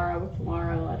look at Lara. What's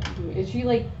Lara like? Is she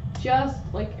like just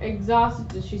like exhausted?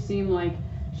 Does she seem like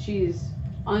she's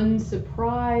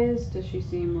unsurprised? Does she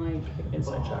seem like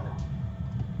Insight check.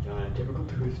 On a typical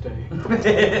Tuesday.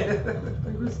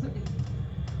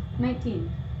 19?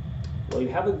 Well, you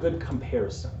have a good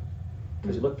comparison.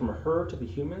 Because you look from her to the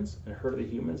humans and her to the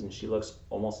humans, and she looks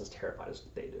almost as terrified as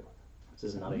they do. This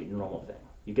is not a normal thing.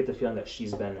 You get the feeling that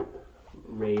she's been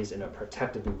raised in a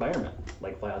protective environment.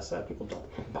 Like Viola said, people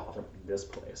don't bother this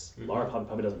place. Lara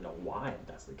probably doesn't know why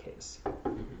that's the case.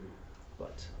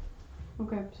 But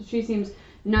Okay, so she seems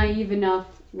naive enough,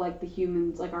 like the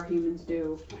humans, like our humans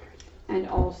do, and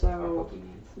also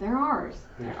they're ours.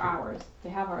 They're ours. They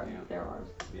have our. Yeah. They're ours.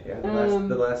 Yeah, Um,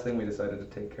 the last thing we decided to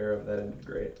take care of, that ended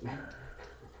great.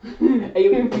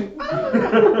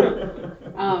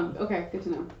 Okay, good to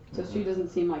know. So she doesn't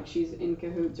seem like she's in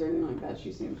cahoots or anything like that.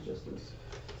 She seems just as.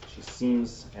 she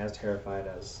seems as terrified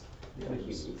as the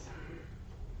others.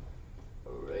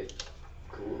 Alright.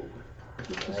 Cool.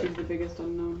 Because she's the biggest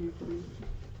unknown here for me.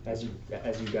 As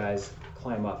you guys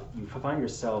climb up, you find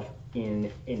yourself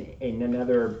in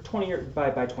another 20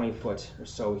 by 20 foot or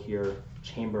so here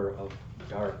chamber of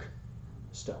dark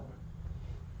stone,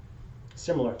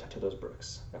 similar to those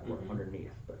bricks that were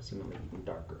underneath, but seemingly even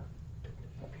darker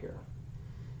up here,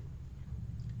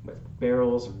 with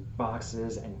barrels and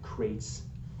boxes and crates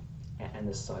and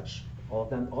the such. All of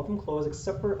them closed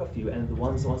except for a few, and the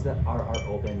ones that are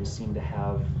open seem to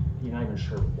have, you're not even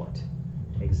sure what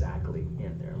exactly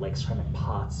in there, like ceramic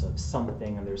pots of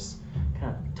something, and there's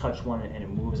kind of touch one and it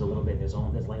moves a little bit, and there's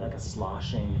like a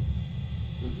sloshing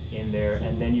in there,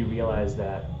 and then you realize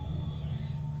that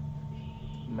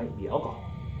might be alcohol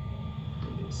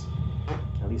in these.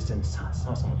 At least in some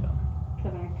of them.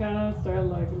 Can I kind of start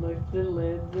like lift the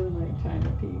lids and like trying to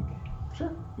peek?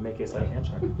 Sure. Make a slight hand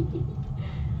check.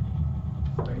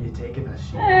 Where are you taking us,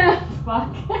 sheep?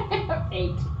 Fuck.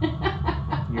 8.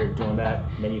 You're doing that,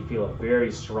 and then you feel a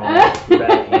very strong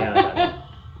red hand on it.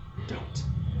 Don't.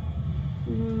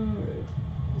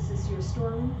 Is this your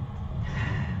storeroom?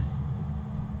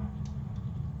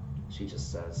 She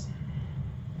just says,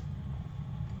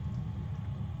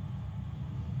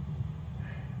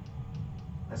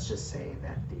 let's just say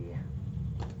that the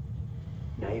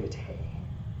naivete,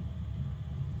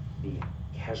 the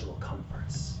casual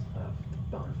comforts of the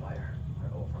bonfire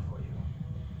are over for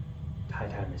you. High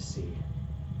time to see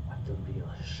what the real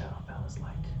Shadowfell is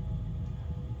like.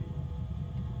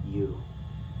 You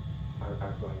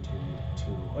are going to need to.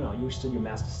 Oh no, your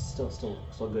mask is still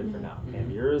good for now,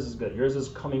 and yours is good. Yours is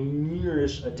coming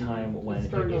nearish a time when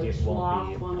it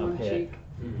won't be a hit.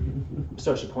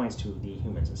 So she points to the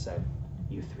humans and said,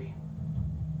 "You 3,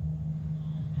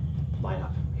 line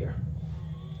up here.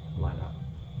 Line up."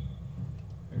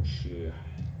 And she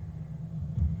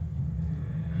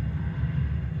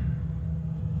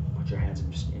put your hands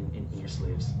in your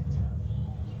sleeves.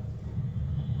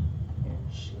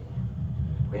 And she.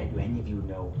 Do any of you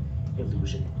know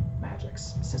illusion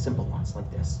magics? Simple ones like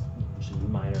this.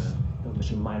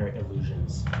 Minor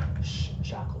illusions,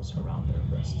 shackles around their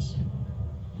wrists.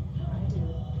 I do.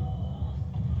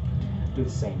 Do the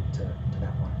same to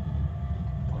that one.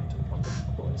 Point to one of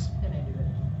the boys. And I do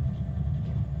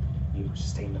it. You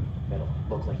stay in the middle.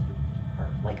 Look like you are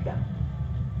like them.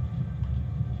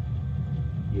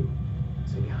 You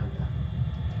stay behind them.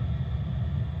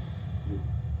 You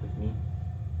with me.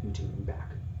 You 2 back.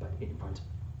 But in front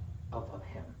of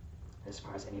him. As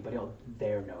far as anybody else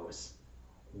there knows,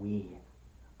 we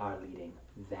are leading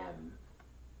them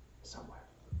somewhere.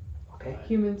 Okay?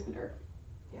 Humans and Earth.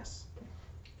 Yes.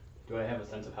 Do I have a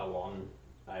sense of how long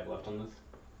I have left on this?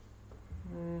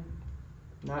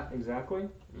 Not exactly,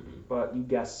 but you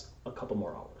guess a couple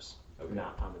more hours. Okay.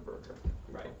 Not on the verge of.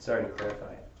 Right. Sorry to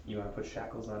clarify. You want to put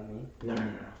shackles on me? No.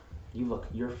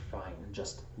 You're fine.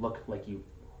 Just look like you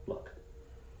look.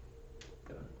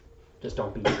 Just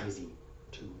don't be easy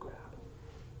to grab.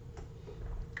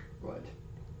 Right.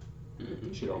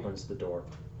 She opens the door,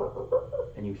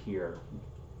 and you hear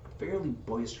a fairly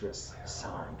boisterous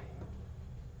sound.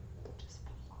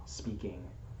 Speaking.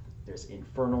 There's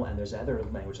infernal and there's other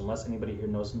language, unless anybody here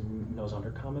knows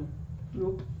Undercommon.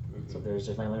 Nope. So there's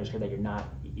just language here that you're not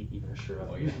even sure of.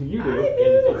 Oh, yeah. You do.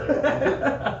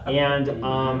 And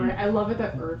I love it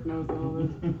that Earth knows all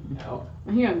this. Oh,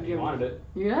 Yeah, you wanted it.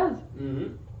 Yes.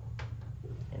 Mm-hmm.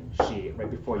 And she, right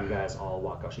before you guys all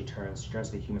walk out, she turns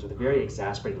to the humans with a very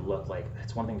exasperated look, like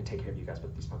it's one thing to take care of you guys,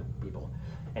 but these fucking people.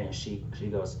 And she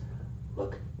goes,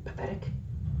 "Look pathetic.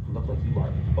 Look like you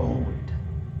are owned.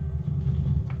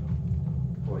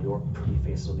 Or your pretty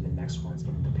faces will be the next ones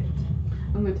in the pit."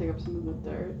 I'm gonna take up some of the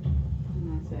dirt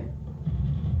and I say,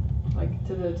 like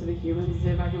to the humans, see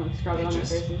if I can like scrub it on their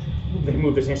faces. They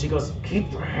move their hands. She goes,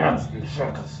 "Keep your hands in the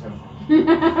shackles."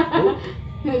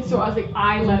 So I was like,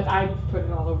 I put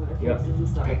it all over their faces and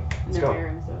stuff, Okay, and let's their go. hair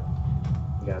and stuff.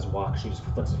 You guys walk. She just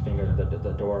flicks a finger.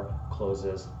 The door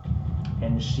closes,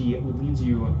 and she leads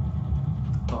you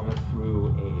through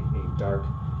a dark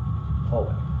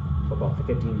hallway, about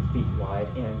 15 feet wide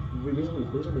and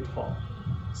reasonably tall.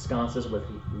 Sconces with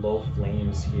low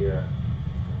flames here,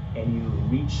 and you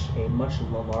reach a much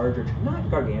larger, not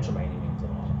gargantuan by any means at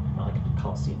all, not like a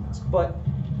Colosseum-esque, but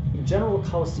general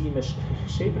Colosseum-ish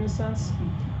shape in a sense,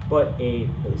 but a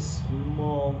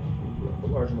small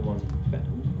room, larger than the ones you've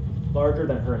been, larger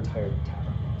than her entire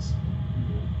tavern was.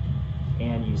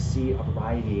 And you see a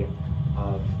variety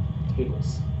of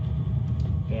tables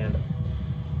and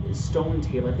stone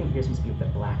table. I think here seems to be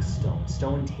that black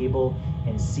stone table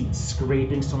and seats,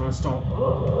 scraping stone on stone,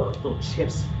 little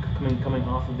chips coming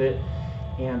off of it,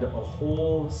 and a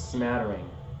whole smattering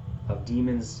of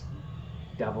demons,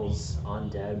 devils,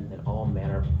 undead, and all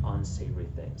manner of unsavory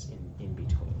things in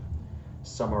between.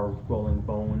 Some are rolling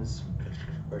bones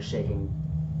or shaking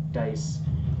dice,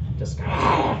 just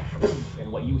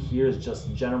and what you hear is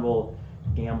just general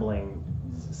gambling,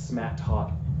 smack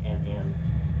talk, and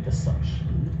the such.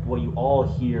 What you all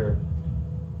hear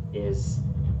is,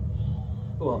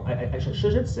 well, I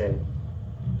should say,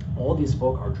 all these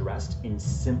folk are dressed in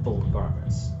simple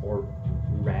garments or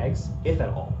rags, if at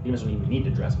all. Demons don't even need to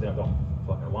dress, but they don't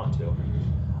fucking want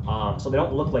to. So they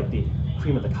don't look like the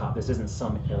cream of the crop. This isn't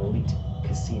some elite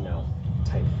casino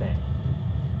type thing.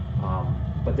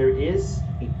 But there is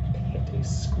a pit, a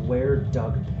square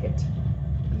dug pit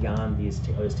beyond these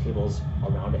tables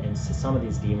around it, and some of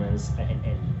these demons and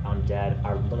undead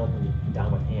are looking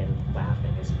down within,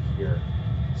 laughing as you hear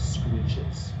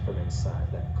screeches from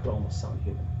inside that could almost sound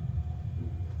human.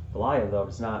 Goliath, though,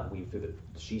 does not weave through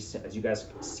as you guys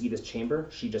see this chamber,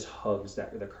 she just hugs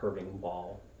the curving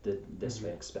wall this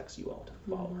way, expects you all to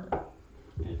follow her.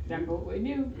 Exactly what we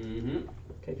do. Mm-hmm.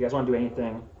 Okay, if you guys want to do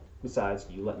anything besides,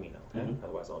 you let me know. Okay?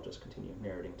 Otherwise, I'll just continue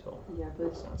narrating till Yeah, it but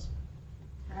makes sense.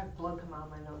 I have blood come out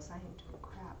of my nose. I ain't doing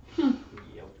crap.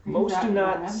 Yep. Most that do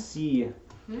not bad? see,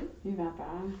 You that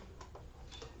bad?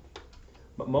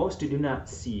 but most do not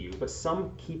see you. But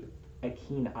some keep a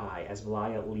keen eye as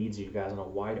Valaya leads you guys on a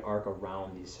wide arc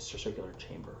around this circular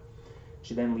chamber.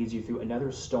 She then leads you through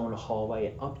another stone hallway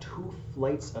and up 2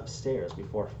 flights of stairs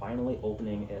before finally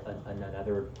opening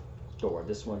another door.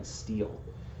 This one steel,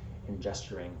 and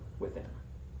gesturing within.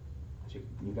 So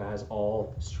you guys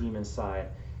all stream inside.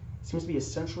 It seems to be a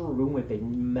central room with a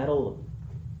metal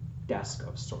desk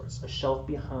of sorts, a shelf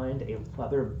behind, a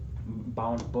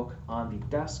leather-bound book on the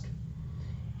desk,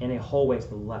 and a hallway to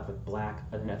the left with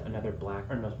another black.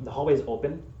 Or no, the hallway is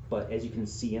open, but as you can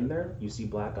see in there, you see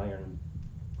black iron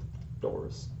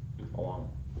doors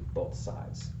along both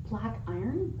sides. Black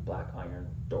iron? Black iron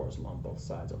doors along both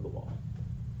sides of the wall.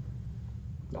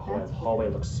 The That's hallway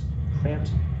looks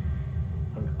cramped,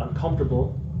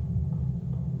 uncomfortable,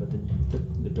 but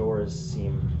the doors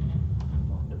seem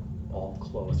all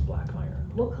closed black iron.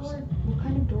 What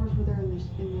kind of doors were there with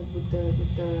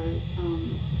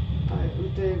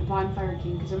the bonfire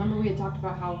king? Because I remember we had talked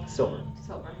about how Silver.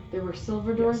 Silver. there were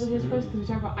silver doors Yes. at his place. Because we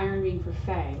talked about iron being for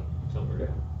Fae. Silver.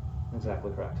 Yeah,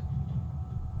 exactly correct.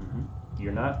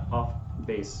 You're not off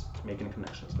base making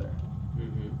connections there.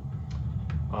 Mm-hmm.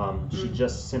 She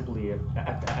just simply,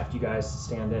 after you guys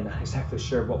stand in, not exactly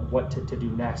sure what to do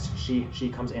next, she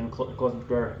comes in, closes the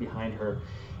door behind her,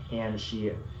 and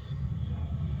she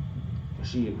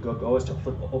goes to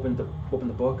open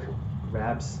the book,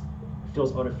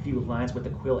 fills out a few lines with the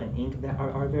quill and ink that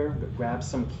are there, grabs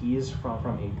some keys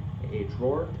from a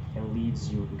drawer, and leads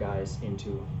you guys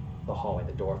into the hallway,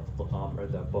 the door, or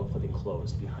the book flipping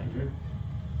closed behind her.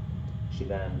 She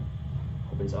then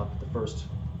opens up the first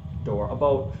door,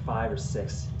 about 5 or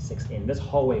 6 in. This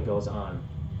hallway goes on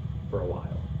for a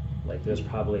while. Like there's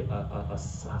probably a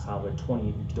solid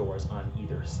 20 doors on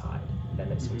either side. And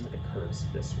then it seems like it curves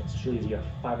this way. So she leaves you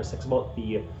 5 or 6, about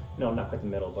the, not quite the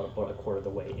middle, but about a quarter of the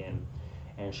way in.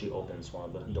 And she opens one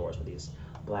of the doors with these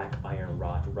black iron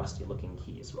wrought, rusty looking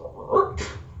keys.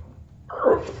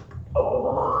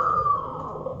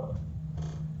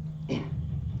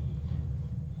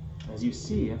 As you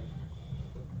see,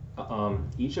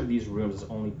 each of these rooms is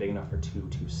only big enough for two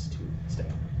to stay.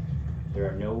 There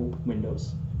are no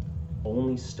windows,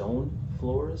 only stone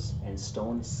floors and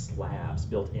stone slabs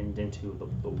built into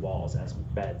the walls as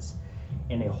beds,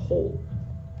 and a hole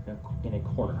in a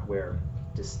corner where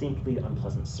distinctly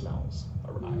unpleasant smells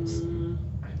arise. I'm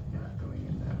not going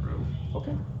in that room.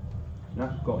 Okay.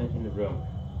 Not go in the room.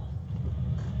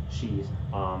 She's,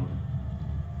 well,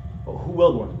 who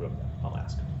will go in the room then? I'll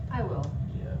ask. I will.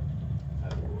 Yeah. I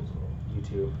will as well. You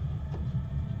two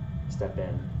step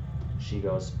in. She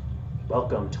goes,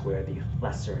 "Welcome to where the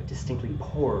lesser, distinctly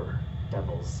poorer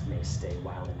devils may stay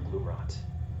while in Gloomwrought."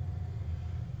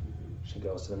 She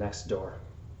goes to the next door,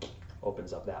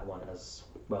 opens up that one as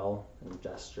well, and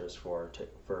gestures for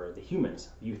the humans,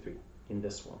 you three, in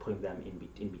this one, putting them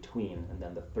in between, and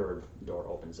then the third door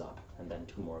opens up, and then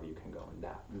 2 more of you can go in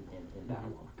that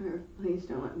one. Please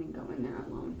don't let me go in there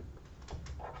alone.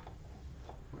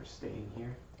 We're staying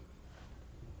here.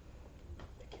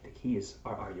 The keys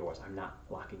are yours. I'm not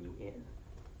locking you in,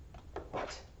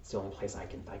 but it's the only place I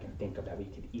can think of that we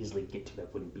could easily get to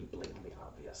that wouldn't be blatantly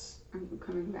obvious. Are you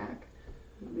coming back?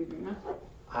 Are you leaving us?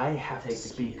 I have to Take the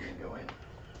speak. keys and go in.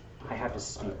 I have to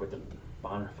speak with the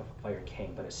Bonfire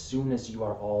King, but as soon as you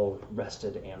are all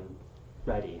rested and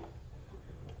ready,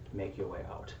 make your way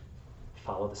out.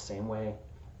 Follow the same way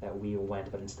that we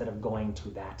went, but instead of going to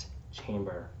that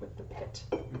chamber with the pit,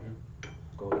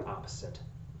 go the opposite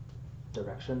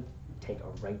direction. Take a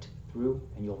right through,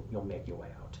 and you'll make your way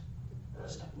out.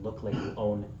 Just look like you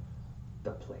own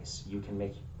the place. You can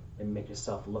make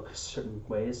yourself look certain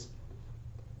ways.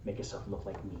 Make yourself look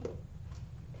like me,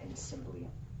 and simply,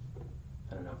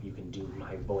 I don't know if you can do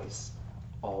my voice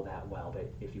all that well,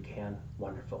 but if you can,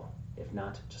 wonderful. If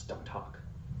not, just don't talk.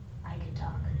 I can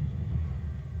talk.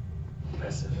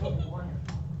 Impressive. Wonderful.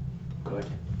 Good.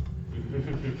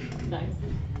 Nice.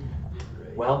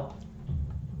 Great. Well,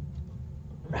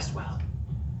 rest well.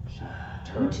 She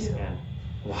turns too. and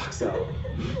walks out. We're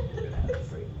gonna have to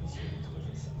frame these humans with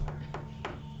us somewhere.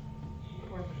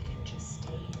 Or we can just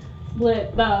stay here.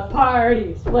 Split the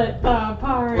party. Split the Well,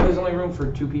 party. there's only room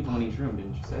for 2 people in each room,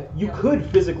 didn't you say? You could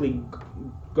physically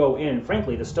go in.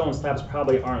 Frankly, the stone slabs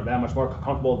probably aren't that much more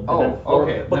comfortable than Oh, the floor.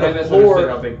 okay. But Then I the misunderstood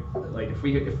how floor, big. Like,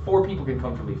 if 4 people can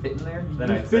comfortably fit in there, then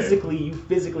you I'd say.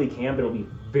 physically can, but it'll be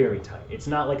very tight. It's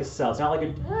not like a cell. It's not like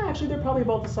a. Actually, they're probably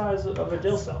about the size of a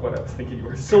jail cell. What I was thinking you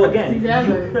were. So again,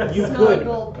 Together. you could.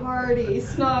 Snuggle party,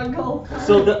 snuggle party.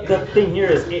 So the thing here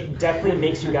is, it definitely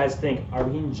makes you guys think, are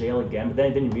we in jail again? But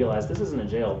then you realize this isn't a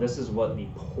jail. This is what the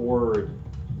poor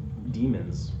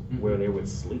demons where they would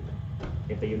sleep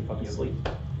if they even fucking sleep.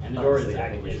 And the door is Honestly, I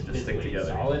think we actually should just stick physically together.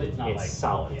 solid. It's not It's like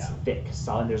solid. It's thick,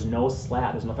 solid. There's no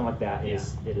slab. There's nothing like that. It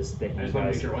is thick. I You just wanna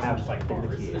make guys sure it wasn't have just like the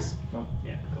bars. keys. No,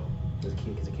 Yeah, cool. there's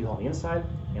a key on the inside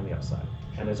and the outside,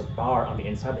 and there's a bar on the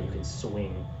inside that you can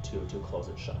swing to close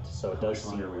it shut. So it How does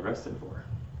much longer are we rested for?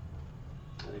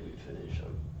 I think we finish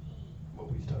up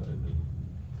what we started.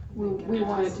 We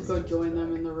wanted to go join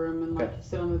them in the room and like Okay.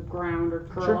 sit on the ground or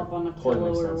curl Sure. up on the Totally pillow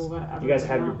makes or sense. whatever. You guys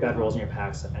have your Not good. bedrolls and your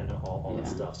packs and all that Yeah.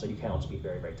 stuff, so you can all just be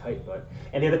very, very tight.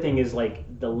 And the other thing is like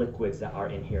the liquids that are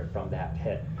in here from that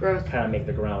pit Gross. kind of make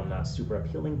the ground not super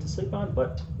appealing to sleep on,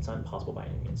 but it's not impossible by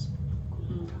any means.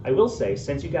 Mm. I will say,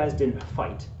 since you guys didn't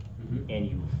fight Mhm. and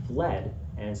you fled,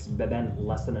 and it's been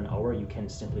less than an hour, you can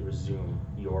simply resume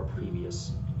your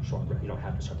previous short rest. You don't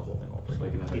have to start the whole thing over.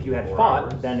 Like another If you had 4 fought,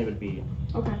 hours? then it would be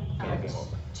Okay. game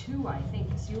over. 2, I think,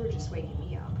 because you were just waking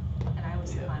me up, and I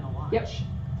was the Yeah. final watch. Yep.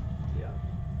 Yeah.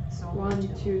 So 1,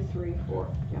 2, 3, 4.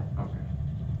 Yeah. Okay.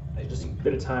 I Just a think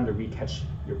bit of time to recatch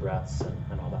your breaths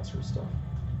and all that sort of stuff.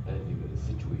 I think that the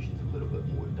situation's a little bit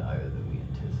more dire than we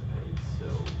anticipate. So,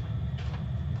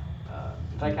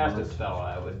 If I cast a spell,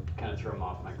 I would kind of throw him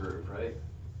off my groove, right?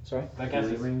 Sorry? If I cast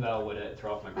a Healing ring? spell, would it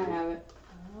throw off my I groove? have it.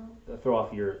 Throw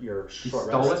off your He short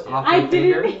stole rest. it off I my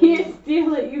finger? didn't mean to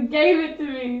steal it. You gave it to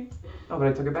me. No, but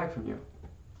I took it back from you.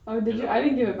 Oh, did you? I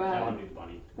didn't give it I back. want to do the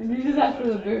bunny. You just asked for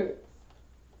the boot.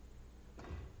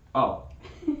 Oh,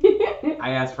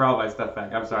 I asked for all my stuff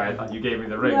back. I'm sorry, I thought you gave me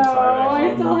the ring. No, so I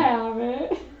actually- still have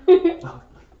it.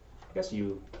 I guess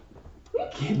you.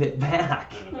 Give it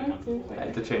back. Okay. I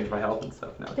had to change my health and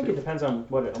stuff now. I think it depends on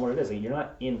what it is. Like, you're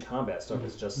not in combat stuff.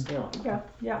 It's just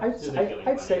yeah. I'd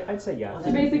say yeah.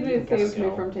 So basically, it Guess saves me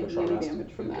so, from for taking short any rest.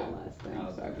 damage from that last thing.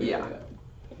 So I appreciate Yeah. it.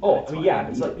 Oh, I mean, yeah,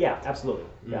 it's like, yeah, absolutely.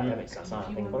 Yeah, that makes sense. If Not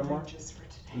you thinking about it more. remember just for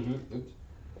today. Mm-hmm. Oops.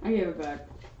 I gave it back.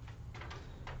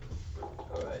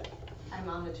 All right. I'm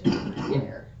on the tune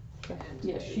here.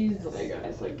 Yeah, she's I like, got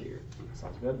that's this like here.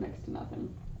 Sounds good. next to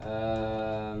nothing. Hang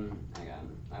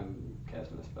on. I'm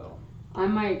casting a spell. I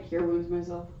might cure wounds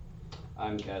myself.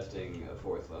 I'm casting a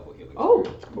 4th level healing. Oh,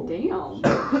 Spirit. damn.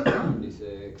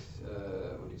 1d6,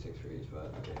 1d6 for each spot.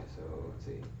 Okay, so let's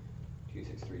see.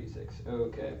 2d6, 3d6.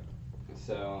 Okay.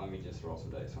 So let me just roll some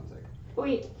dice. 1 sec.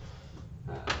 Wait.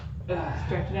 Uh,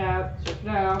 Stretch it out. Stretch it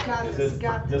out. Got This this, is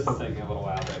got this this. is taking a little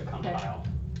while to compile.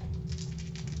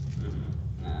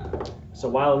 So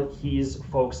while he's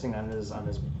focusing on his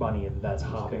bunny that's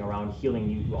hopping around, healing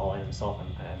you all and himself,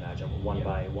 I imagine, one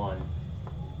by one.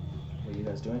 What are you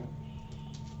guys doing?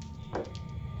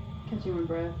 Catching my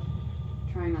breath.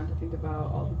 Trying not to think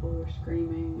about all the people who are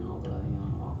screaming and all the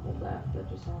awful death that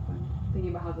just happened.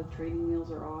 Thinking about how the training wheels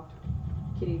are off.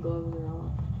 Kitty gloves are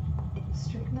off.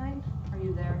 Strychnine, are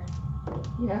you there?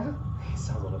 Yeah. He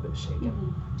sounds a little bit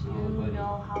shaken. Do Oh, you buddy.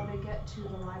 know how to get to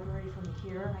the library from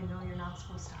here? I know you're not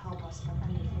supposed to help us, but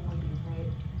anything would be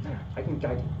great. Yeah, I can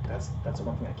guide you. That's the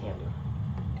one thing I can do.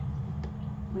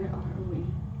 Where are we?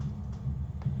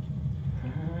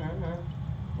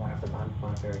 One of the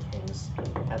Bonfire King's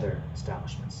other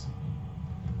establishments.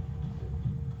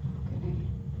 Okay.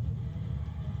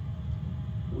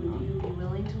 Would you be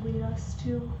willing to lead us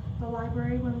to the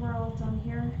library when we're all done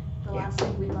here? The Yeah. last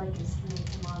thing we'd like is to make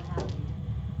him unhappy.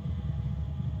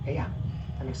 Yeah,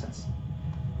 that makes sense.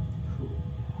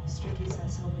 Stricky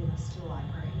says he'll lead us to the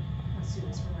library as soon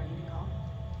as we're ready to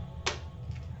go.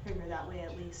 I figure that way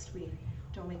at least we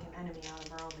don't make an enemy out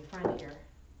of our only friend here.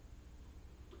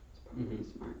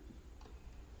 Mhm. Smart.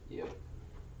 Yep.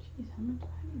 Jeez, how do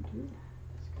you do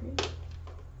that? That's crazy.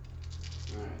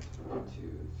 Alright. 1,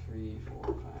 2, 3, 4,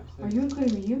 5, 6. Are you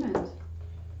including the humans?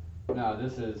 No,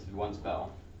 this is 1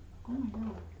 spell. Oh my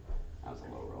god. That was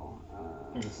a low roll.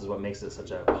 And this is what makes it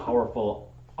such a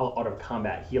powerful out of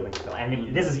combat healing spell.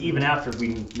 And this is even after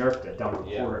we nerfed it down to a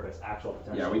Yeah. quarter of its actual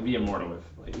potential. Yeah, we'd be immortal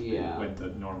if we Yeah. went the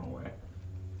normal way.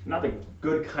 Not the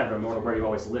good kind of immortal where you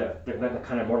always live. The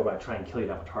kind of immortal where I try and kill you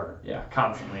that much harder. Yeah,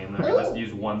 constantly, and then we just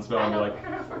use 1 spell and be like,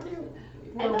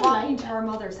 We're walking to our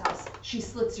mother's house. She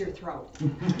slits your throat.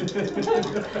 Bad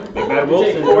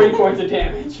Take 40 points of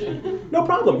damage. No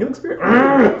problem. Healing spirit.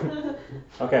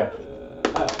 Okay.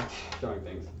 Throwing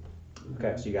things.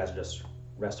 Okay, so you guys are just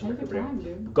resting, Take your recuperating.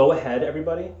 time, dude. Go ahead,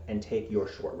 everybody, and take your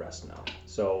short rest now.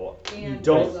 So you And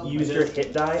don't roll use for your this.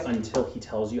 hit die until he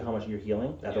tells you how much you're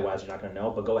healing. Otherwise, you're not going to know.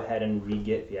 But go ahead and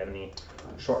re-get if you have any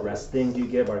short rest things you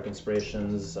get, bardic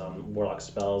inspirations, warlock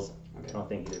spells. I don't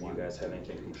think either of you guys have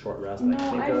anything from short rest No, that I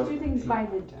can I think just of. do things by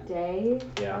the day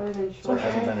Yeah. rather than So it short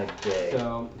hasn't been rest. a day.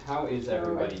 So, how is So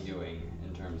everybody it's- doing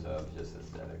in terms of just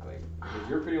aesthetically? Because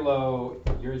you're pretty low,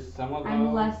 you're somewhat low.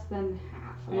 I'm less than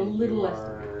half. I'm a and little you less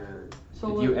than half. are-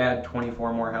 So Did you add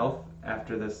 24 more health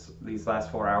after these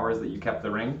last 4 hours that you kept the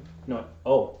ring? No.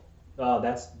 Oh,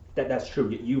 that's true.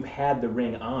 You've had the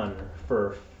ring on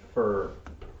for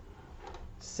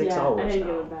 6 yeah, hours I didn't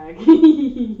now. give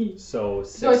it back. So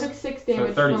So I 6. took 6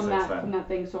 damage 36 from that then.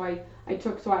 thing. So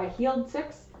I healed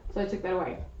 6. So I took that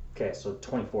away. Okay, so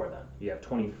 24 then. You have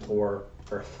 24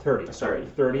 or 30. Sorry,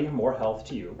 30 more health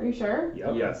to you. Are you sure?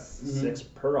 Yep. Yes. 6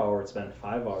 per hour. It's been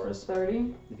 5 hours. So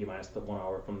 30. If you minus the 1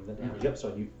 hour from the damage. Yep.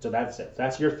 So that's it.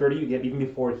 That's your 30 you get even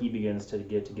before he begins to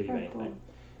give you Okay, anything. cool.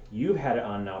 You've had it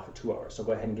on now for 2 hours. So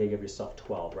go ahead and give yourself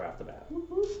 12 right off the bat.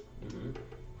 Mhm.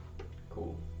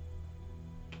 Cool.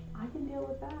 I can deal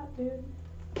with that, dude.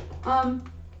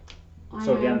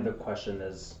 So again, the question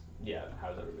is, Yeah,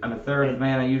 how's everybody? I'm a third of the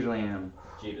man I usually am.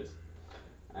 Jeebus.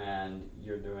 And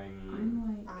you're doing.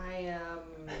 I'm like, I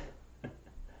am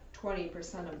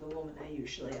 20% of the woman I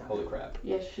usually am. Holy crap.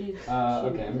 yes, she's.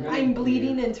 Okay, I'm gonna- I'm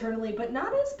bleeding internally, but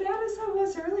not as bad as I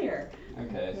was earlier.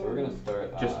 Okay, so we're gonna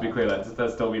start. Just to be clear,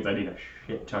 that still means I need a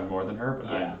shit ton more than her,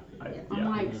 but Yeah. I'm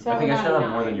like I 7 think I out still of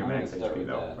have more 9. than your I'm gonna max start HP with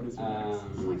though. that. What is your max?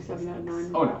 I'm like 7 out of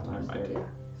 9. Oh no, never mind.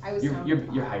 I was down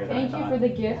You're higher than I Thank you thought. for the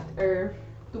gift, Irv.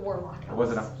 the warlock. It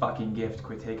wasn't a fucking gift.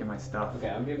 Quit taking my stuff. Okay,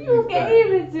 I'm giving You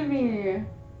gave it to me.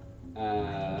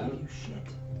 You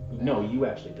shit. no, you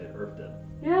actually did. Irv did.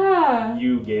 Yeah.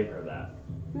 You gave her that.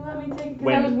 You let me take it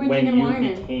because I was whinging When and you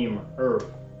whining. became Irv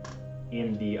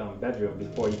in the bedroom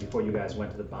before you guys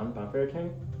went to the bonfire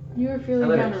king. You were I feeling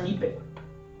let her generous. keep it.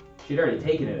 She'd already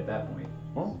taken it at that point.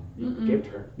 Well, you Mm-mm. gave it to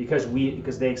her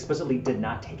because they explicitly did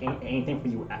not take anything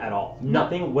from you at all.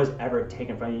 Nothing was ever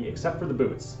taken from you except for the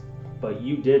boots, but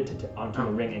you did unturn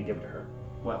the ring and give it to her.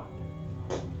 Well,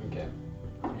 Okay.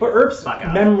 But Irv's Fuck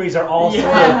off. memories are all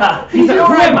Yeah. sort of. you know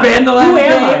where I've been the last Who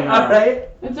am I day. now? All right.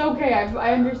 It's okay,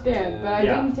 I understand, but I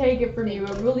Yeah. didn't take it from you.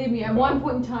 Believe me, at one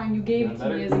point in time, you gave it to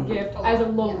me as a gift, as a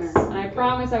loner, Yes. and I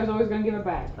promised I was always going to give it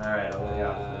back. All right. I'll let you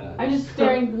off. I'm just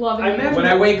staring lovingly. When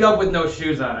I wake up with no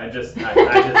shoes on, I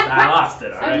lost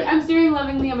it. All right. I'm staring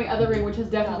lovingly at my other ring, which has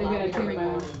definitely Allow been me to attuned ring by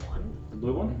now. more than one. The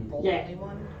blue one? Roll Yeah. only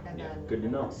one, and then Good to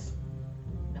know.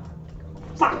 No,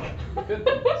 I'm like, Fuck! Good.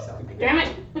 Damn it!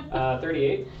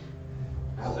 38.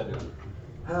 How's that doing?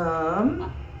 I'm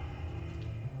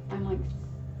like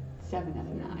 7 out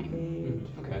of 9.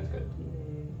 Okay, that's good.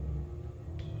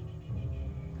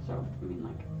 So, I mean,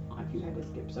 like, if you had to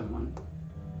skip someone.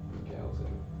 Okay, I'll see.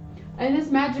 And this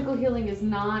magical healing is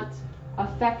not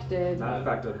affected. Not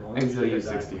affected. I still use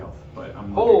 60 health, but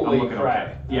I'm Holy looking crap.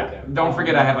 okay. Yeah. Okay. Don't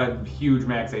forget I have a huge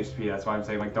max HP. That's why I'm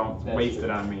saying like don't That's waste true. it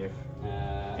on me if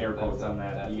air quotes that's- on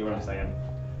that. that's You get what I'm fine. saying?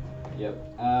 Yep.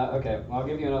 Okay, well, I'll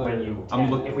give you another. When you, I'm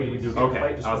 10, looking- if we do okay,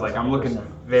 fight, just I was like, focus I'm on looking the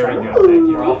person. very Sorry. good, thank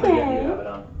you. We're all pretty good. Okay. You have it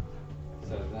on.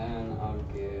 So then I'll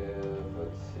give.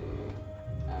 Let's see.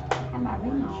 I'm not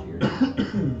orange here.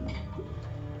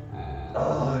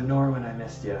 Oh, Norman, I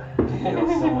missed you. I feel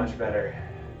so much better.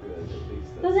 Good. At least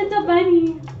that's Because it's a something.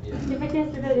 bunny. Yeah. If it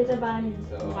gets good, it's a bunny.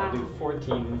 So Wow. I'll do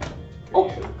 14 for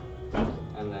Okay. you,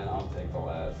 and then I'll take the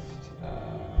last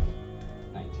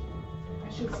 19. I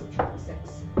should subtract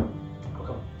 6. How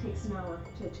come? Takes an hour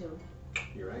to attune.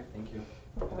 You're right. Thank you.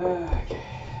 Okay.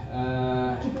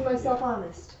 Keeping myself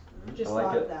honest. Just I like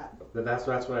thought it. of that. That's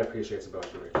what I appreciate about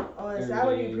you, Rachel. Oh, is that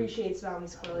what he 30, appreciates about me,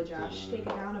 Squirrely Josh? 15. Take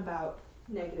it down about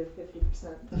negative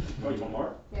 50%. Oh, you want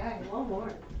more? Yeah, I want more.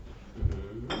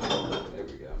 There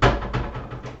we go.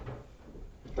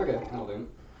 Okay, I'll do.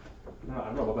 No, I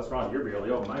don't know what's wrong. You're barely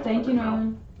open. Mine's Thank you, open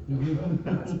now. Norman.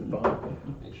 That's fun.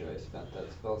 Make sure I spent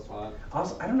that spell slot.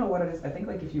 Also, I don't know what it is. I think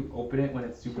like if you open it when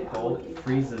it's super cold, it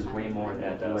freezes way more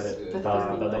Yeah, than it if you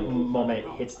does. let it. The moment it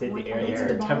hits the air,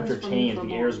 the temperature change,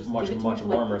 the air is much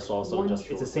warmer, so also just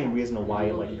it's the same reason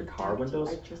why like your car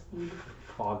windows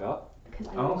fog up.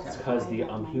 Oh, okay. It's because the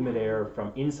humid air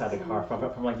from inside the car,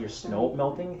 from like your snow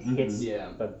melting, hits Yeah.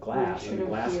 the glass, and the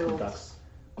glass conducts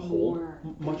cold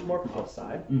much more from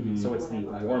outside. So it's the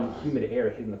warm, humid air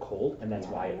hitting the cold, and that's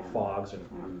why it fogs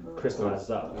and crystallizes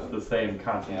up. It's the same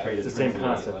concentrated. It's the same freezing.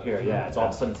 concept here, yeah. It's all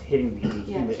of a sudden it's hitting the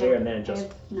humid air, and then it just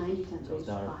 90 10 goes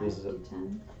down and freezes it.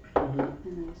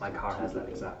 My car has that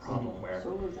exact problem where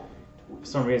for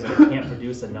some reason it can't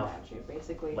produce enough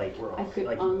Basically, like I could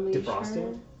like unleash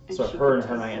defrosting. her. So if she her could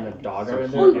and just, the like- dog are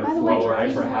in there Oh, and by the way, flow I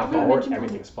right for a didn't half know hour, you mentioned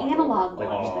everything's the fucked. analog Like,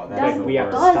 one. that's Does the we have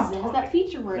to buzz. stop It has talking. that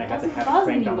feature where And I it got to doesn't have buzz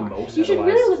crank down the anymore. most, You should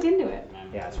otherwise- really look into it.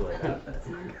 Yeah, it's really bad.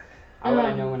 How would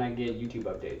I know when I get YouTube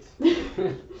updates?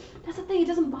 That's the thing. It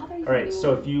doesn't bother you. All right,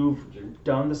 so if you've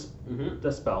done Mm-hmm.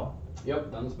 the spell,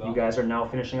 Yep, done the spell. you guys are now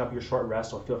finishing up your short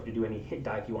rest. So feel free to do any hit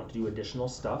die if you want to do additional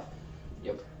stuff.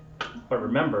 Yep. But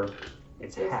remember,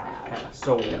 it's It's half. half.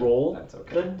 So roll that's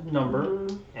okay. the number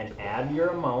Mhm. and add your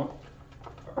amount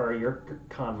or your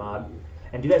con mod,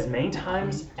 and do that as many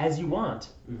times as you want,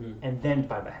 Mm-hmm. and then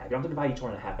divide by half. You don't have to divide each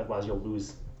one in half, otherwise you'll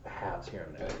lose halves here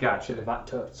and there.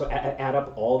 Gotcha. So add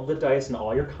up all the dice and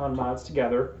all your con mods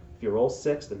together. If you roll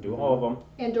 6, then do all of them.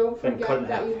 And don't Then cut forget in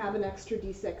that half. you have an extra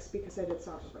d6 because I did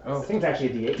Song of Rest. Oh. I think it's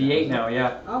actually a D8. D8 now,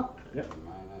 yeah. Oh,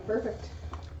 perfect.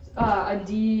 A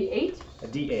D8. A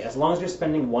D8. As long as you're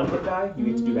spending one hit die, you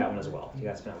get to do that one as well. You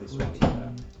guys spend at least one hit die.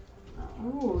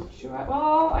 Oh, should I?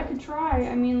 Well, I could try.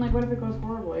 I mean, like, what if it goes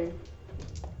horribly?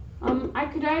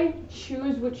 Could I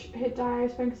choose which hit die I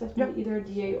spend? Because I spend either a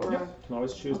D8 or You can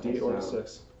always choose Okay, D8 or a so-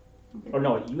 6. Okay. Or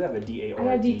no, you have a D8 or I a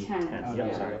had D10. D10. Yeah,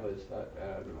 Yeah. sorry.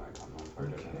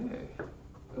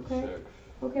 Okay. Six,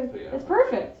 Okay, So, yeah. that's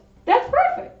perfect. That's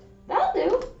perfect. That'll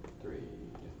do. 3.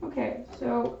 Okay,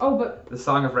 so but The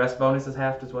Song of Rest bonus is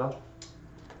halved as well.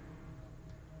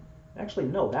 Actually,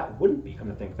 no, that wouldn't be, come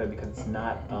to think of it, because it's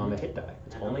not a hit die.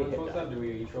 It's only a hit What die. do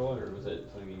we each roll, or was it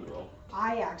something you roll?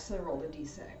 I actually rolled a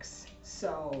d6,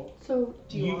 so so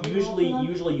do you You, want me to roll for them?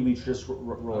 usually you each just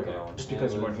roll Okay. your own. Just And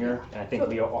because it you weren't was- here, and I think So-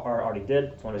 Leo already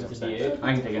did. One is It's a upset. D8.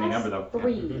 I can take any number though.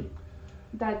 3.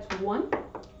 That's 1,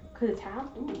 because it's half.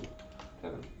 Ooh,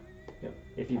 7. Yep.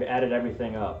 If you've added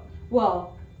everything up,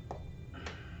 Well,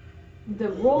 the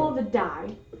roll of the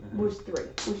die was 3,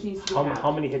 which needs to be half.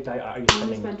 how many hit die are you I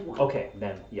only spending? spent 1. Okay,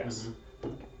 then yes.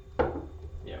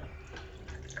 Yeah.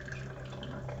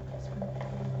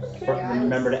 But Yeah, I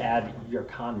remember was- to add your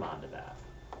con mod to that.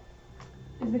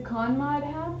 Is the con mod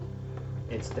half?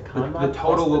 It's the con The mod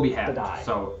total plus will be the halved. die.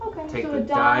 So Okay. take so the a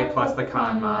die plus the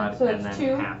con mod so and that's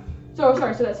then 2. half. So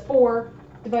sorry, so that's 4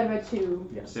 divided by 2.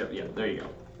 Yes. So yeah, there you go.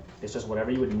 It's just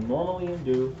whatever you would normally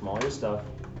do from all your stuff,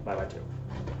 by 2.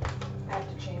 I have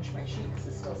to change my sheet because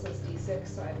it still says d6,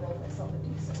 so I rolled myself a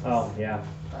d6. Oh, yeah.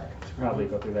 But, Probably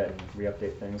go through that and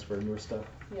re-update things for newer stuff.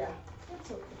 yeah,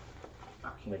 that's okay.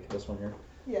 Like this one here.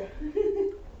 Yeah.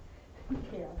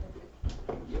 Yeah.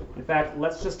 In fact,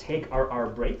 let's just take our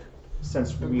break,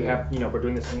 since we have, we're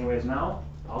doing this anyways now.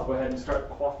 I'll go ahead and start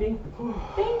coffee.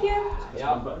 Thank you. This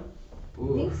Yeah. one button.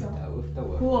 Ooh, think so. that was.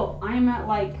 Cool. I'm at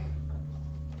like,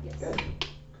 Yes.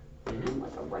 I'm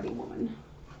like a ready woman.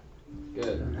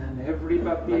 Good. And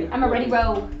everybody. I'm a ready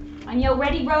rogue. I'm your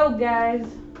ready rogue, guys.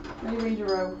 Ready Ranger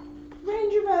Rogue.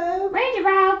 Ranger Rogue. Ranger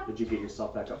Rogue. Did you get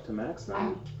yourself back up to max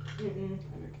now? Mm-mm. And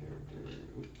a character.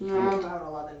 I'm No. about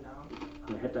 11 now. How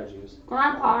many hit dice you use? Can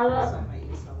I So pause I might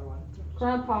use another one. it? Can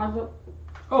I pause it?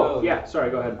 Oh, yeah,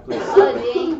 sorry, go ahead, please. Oh, dang.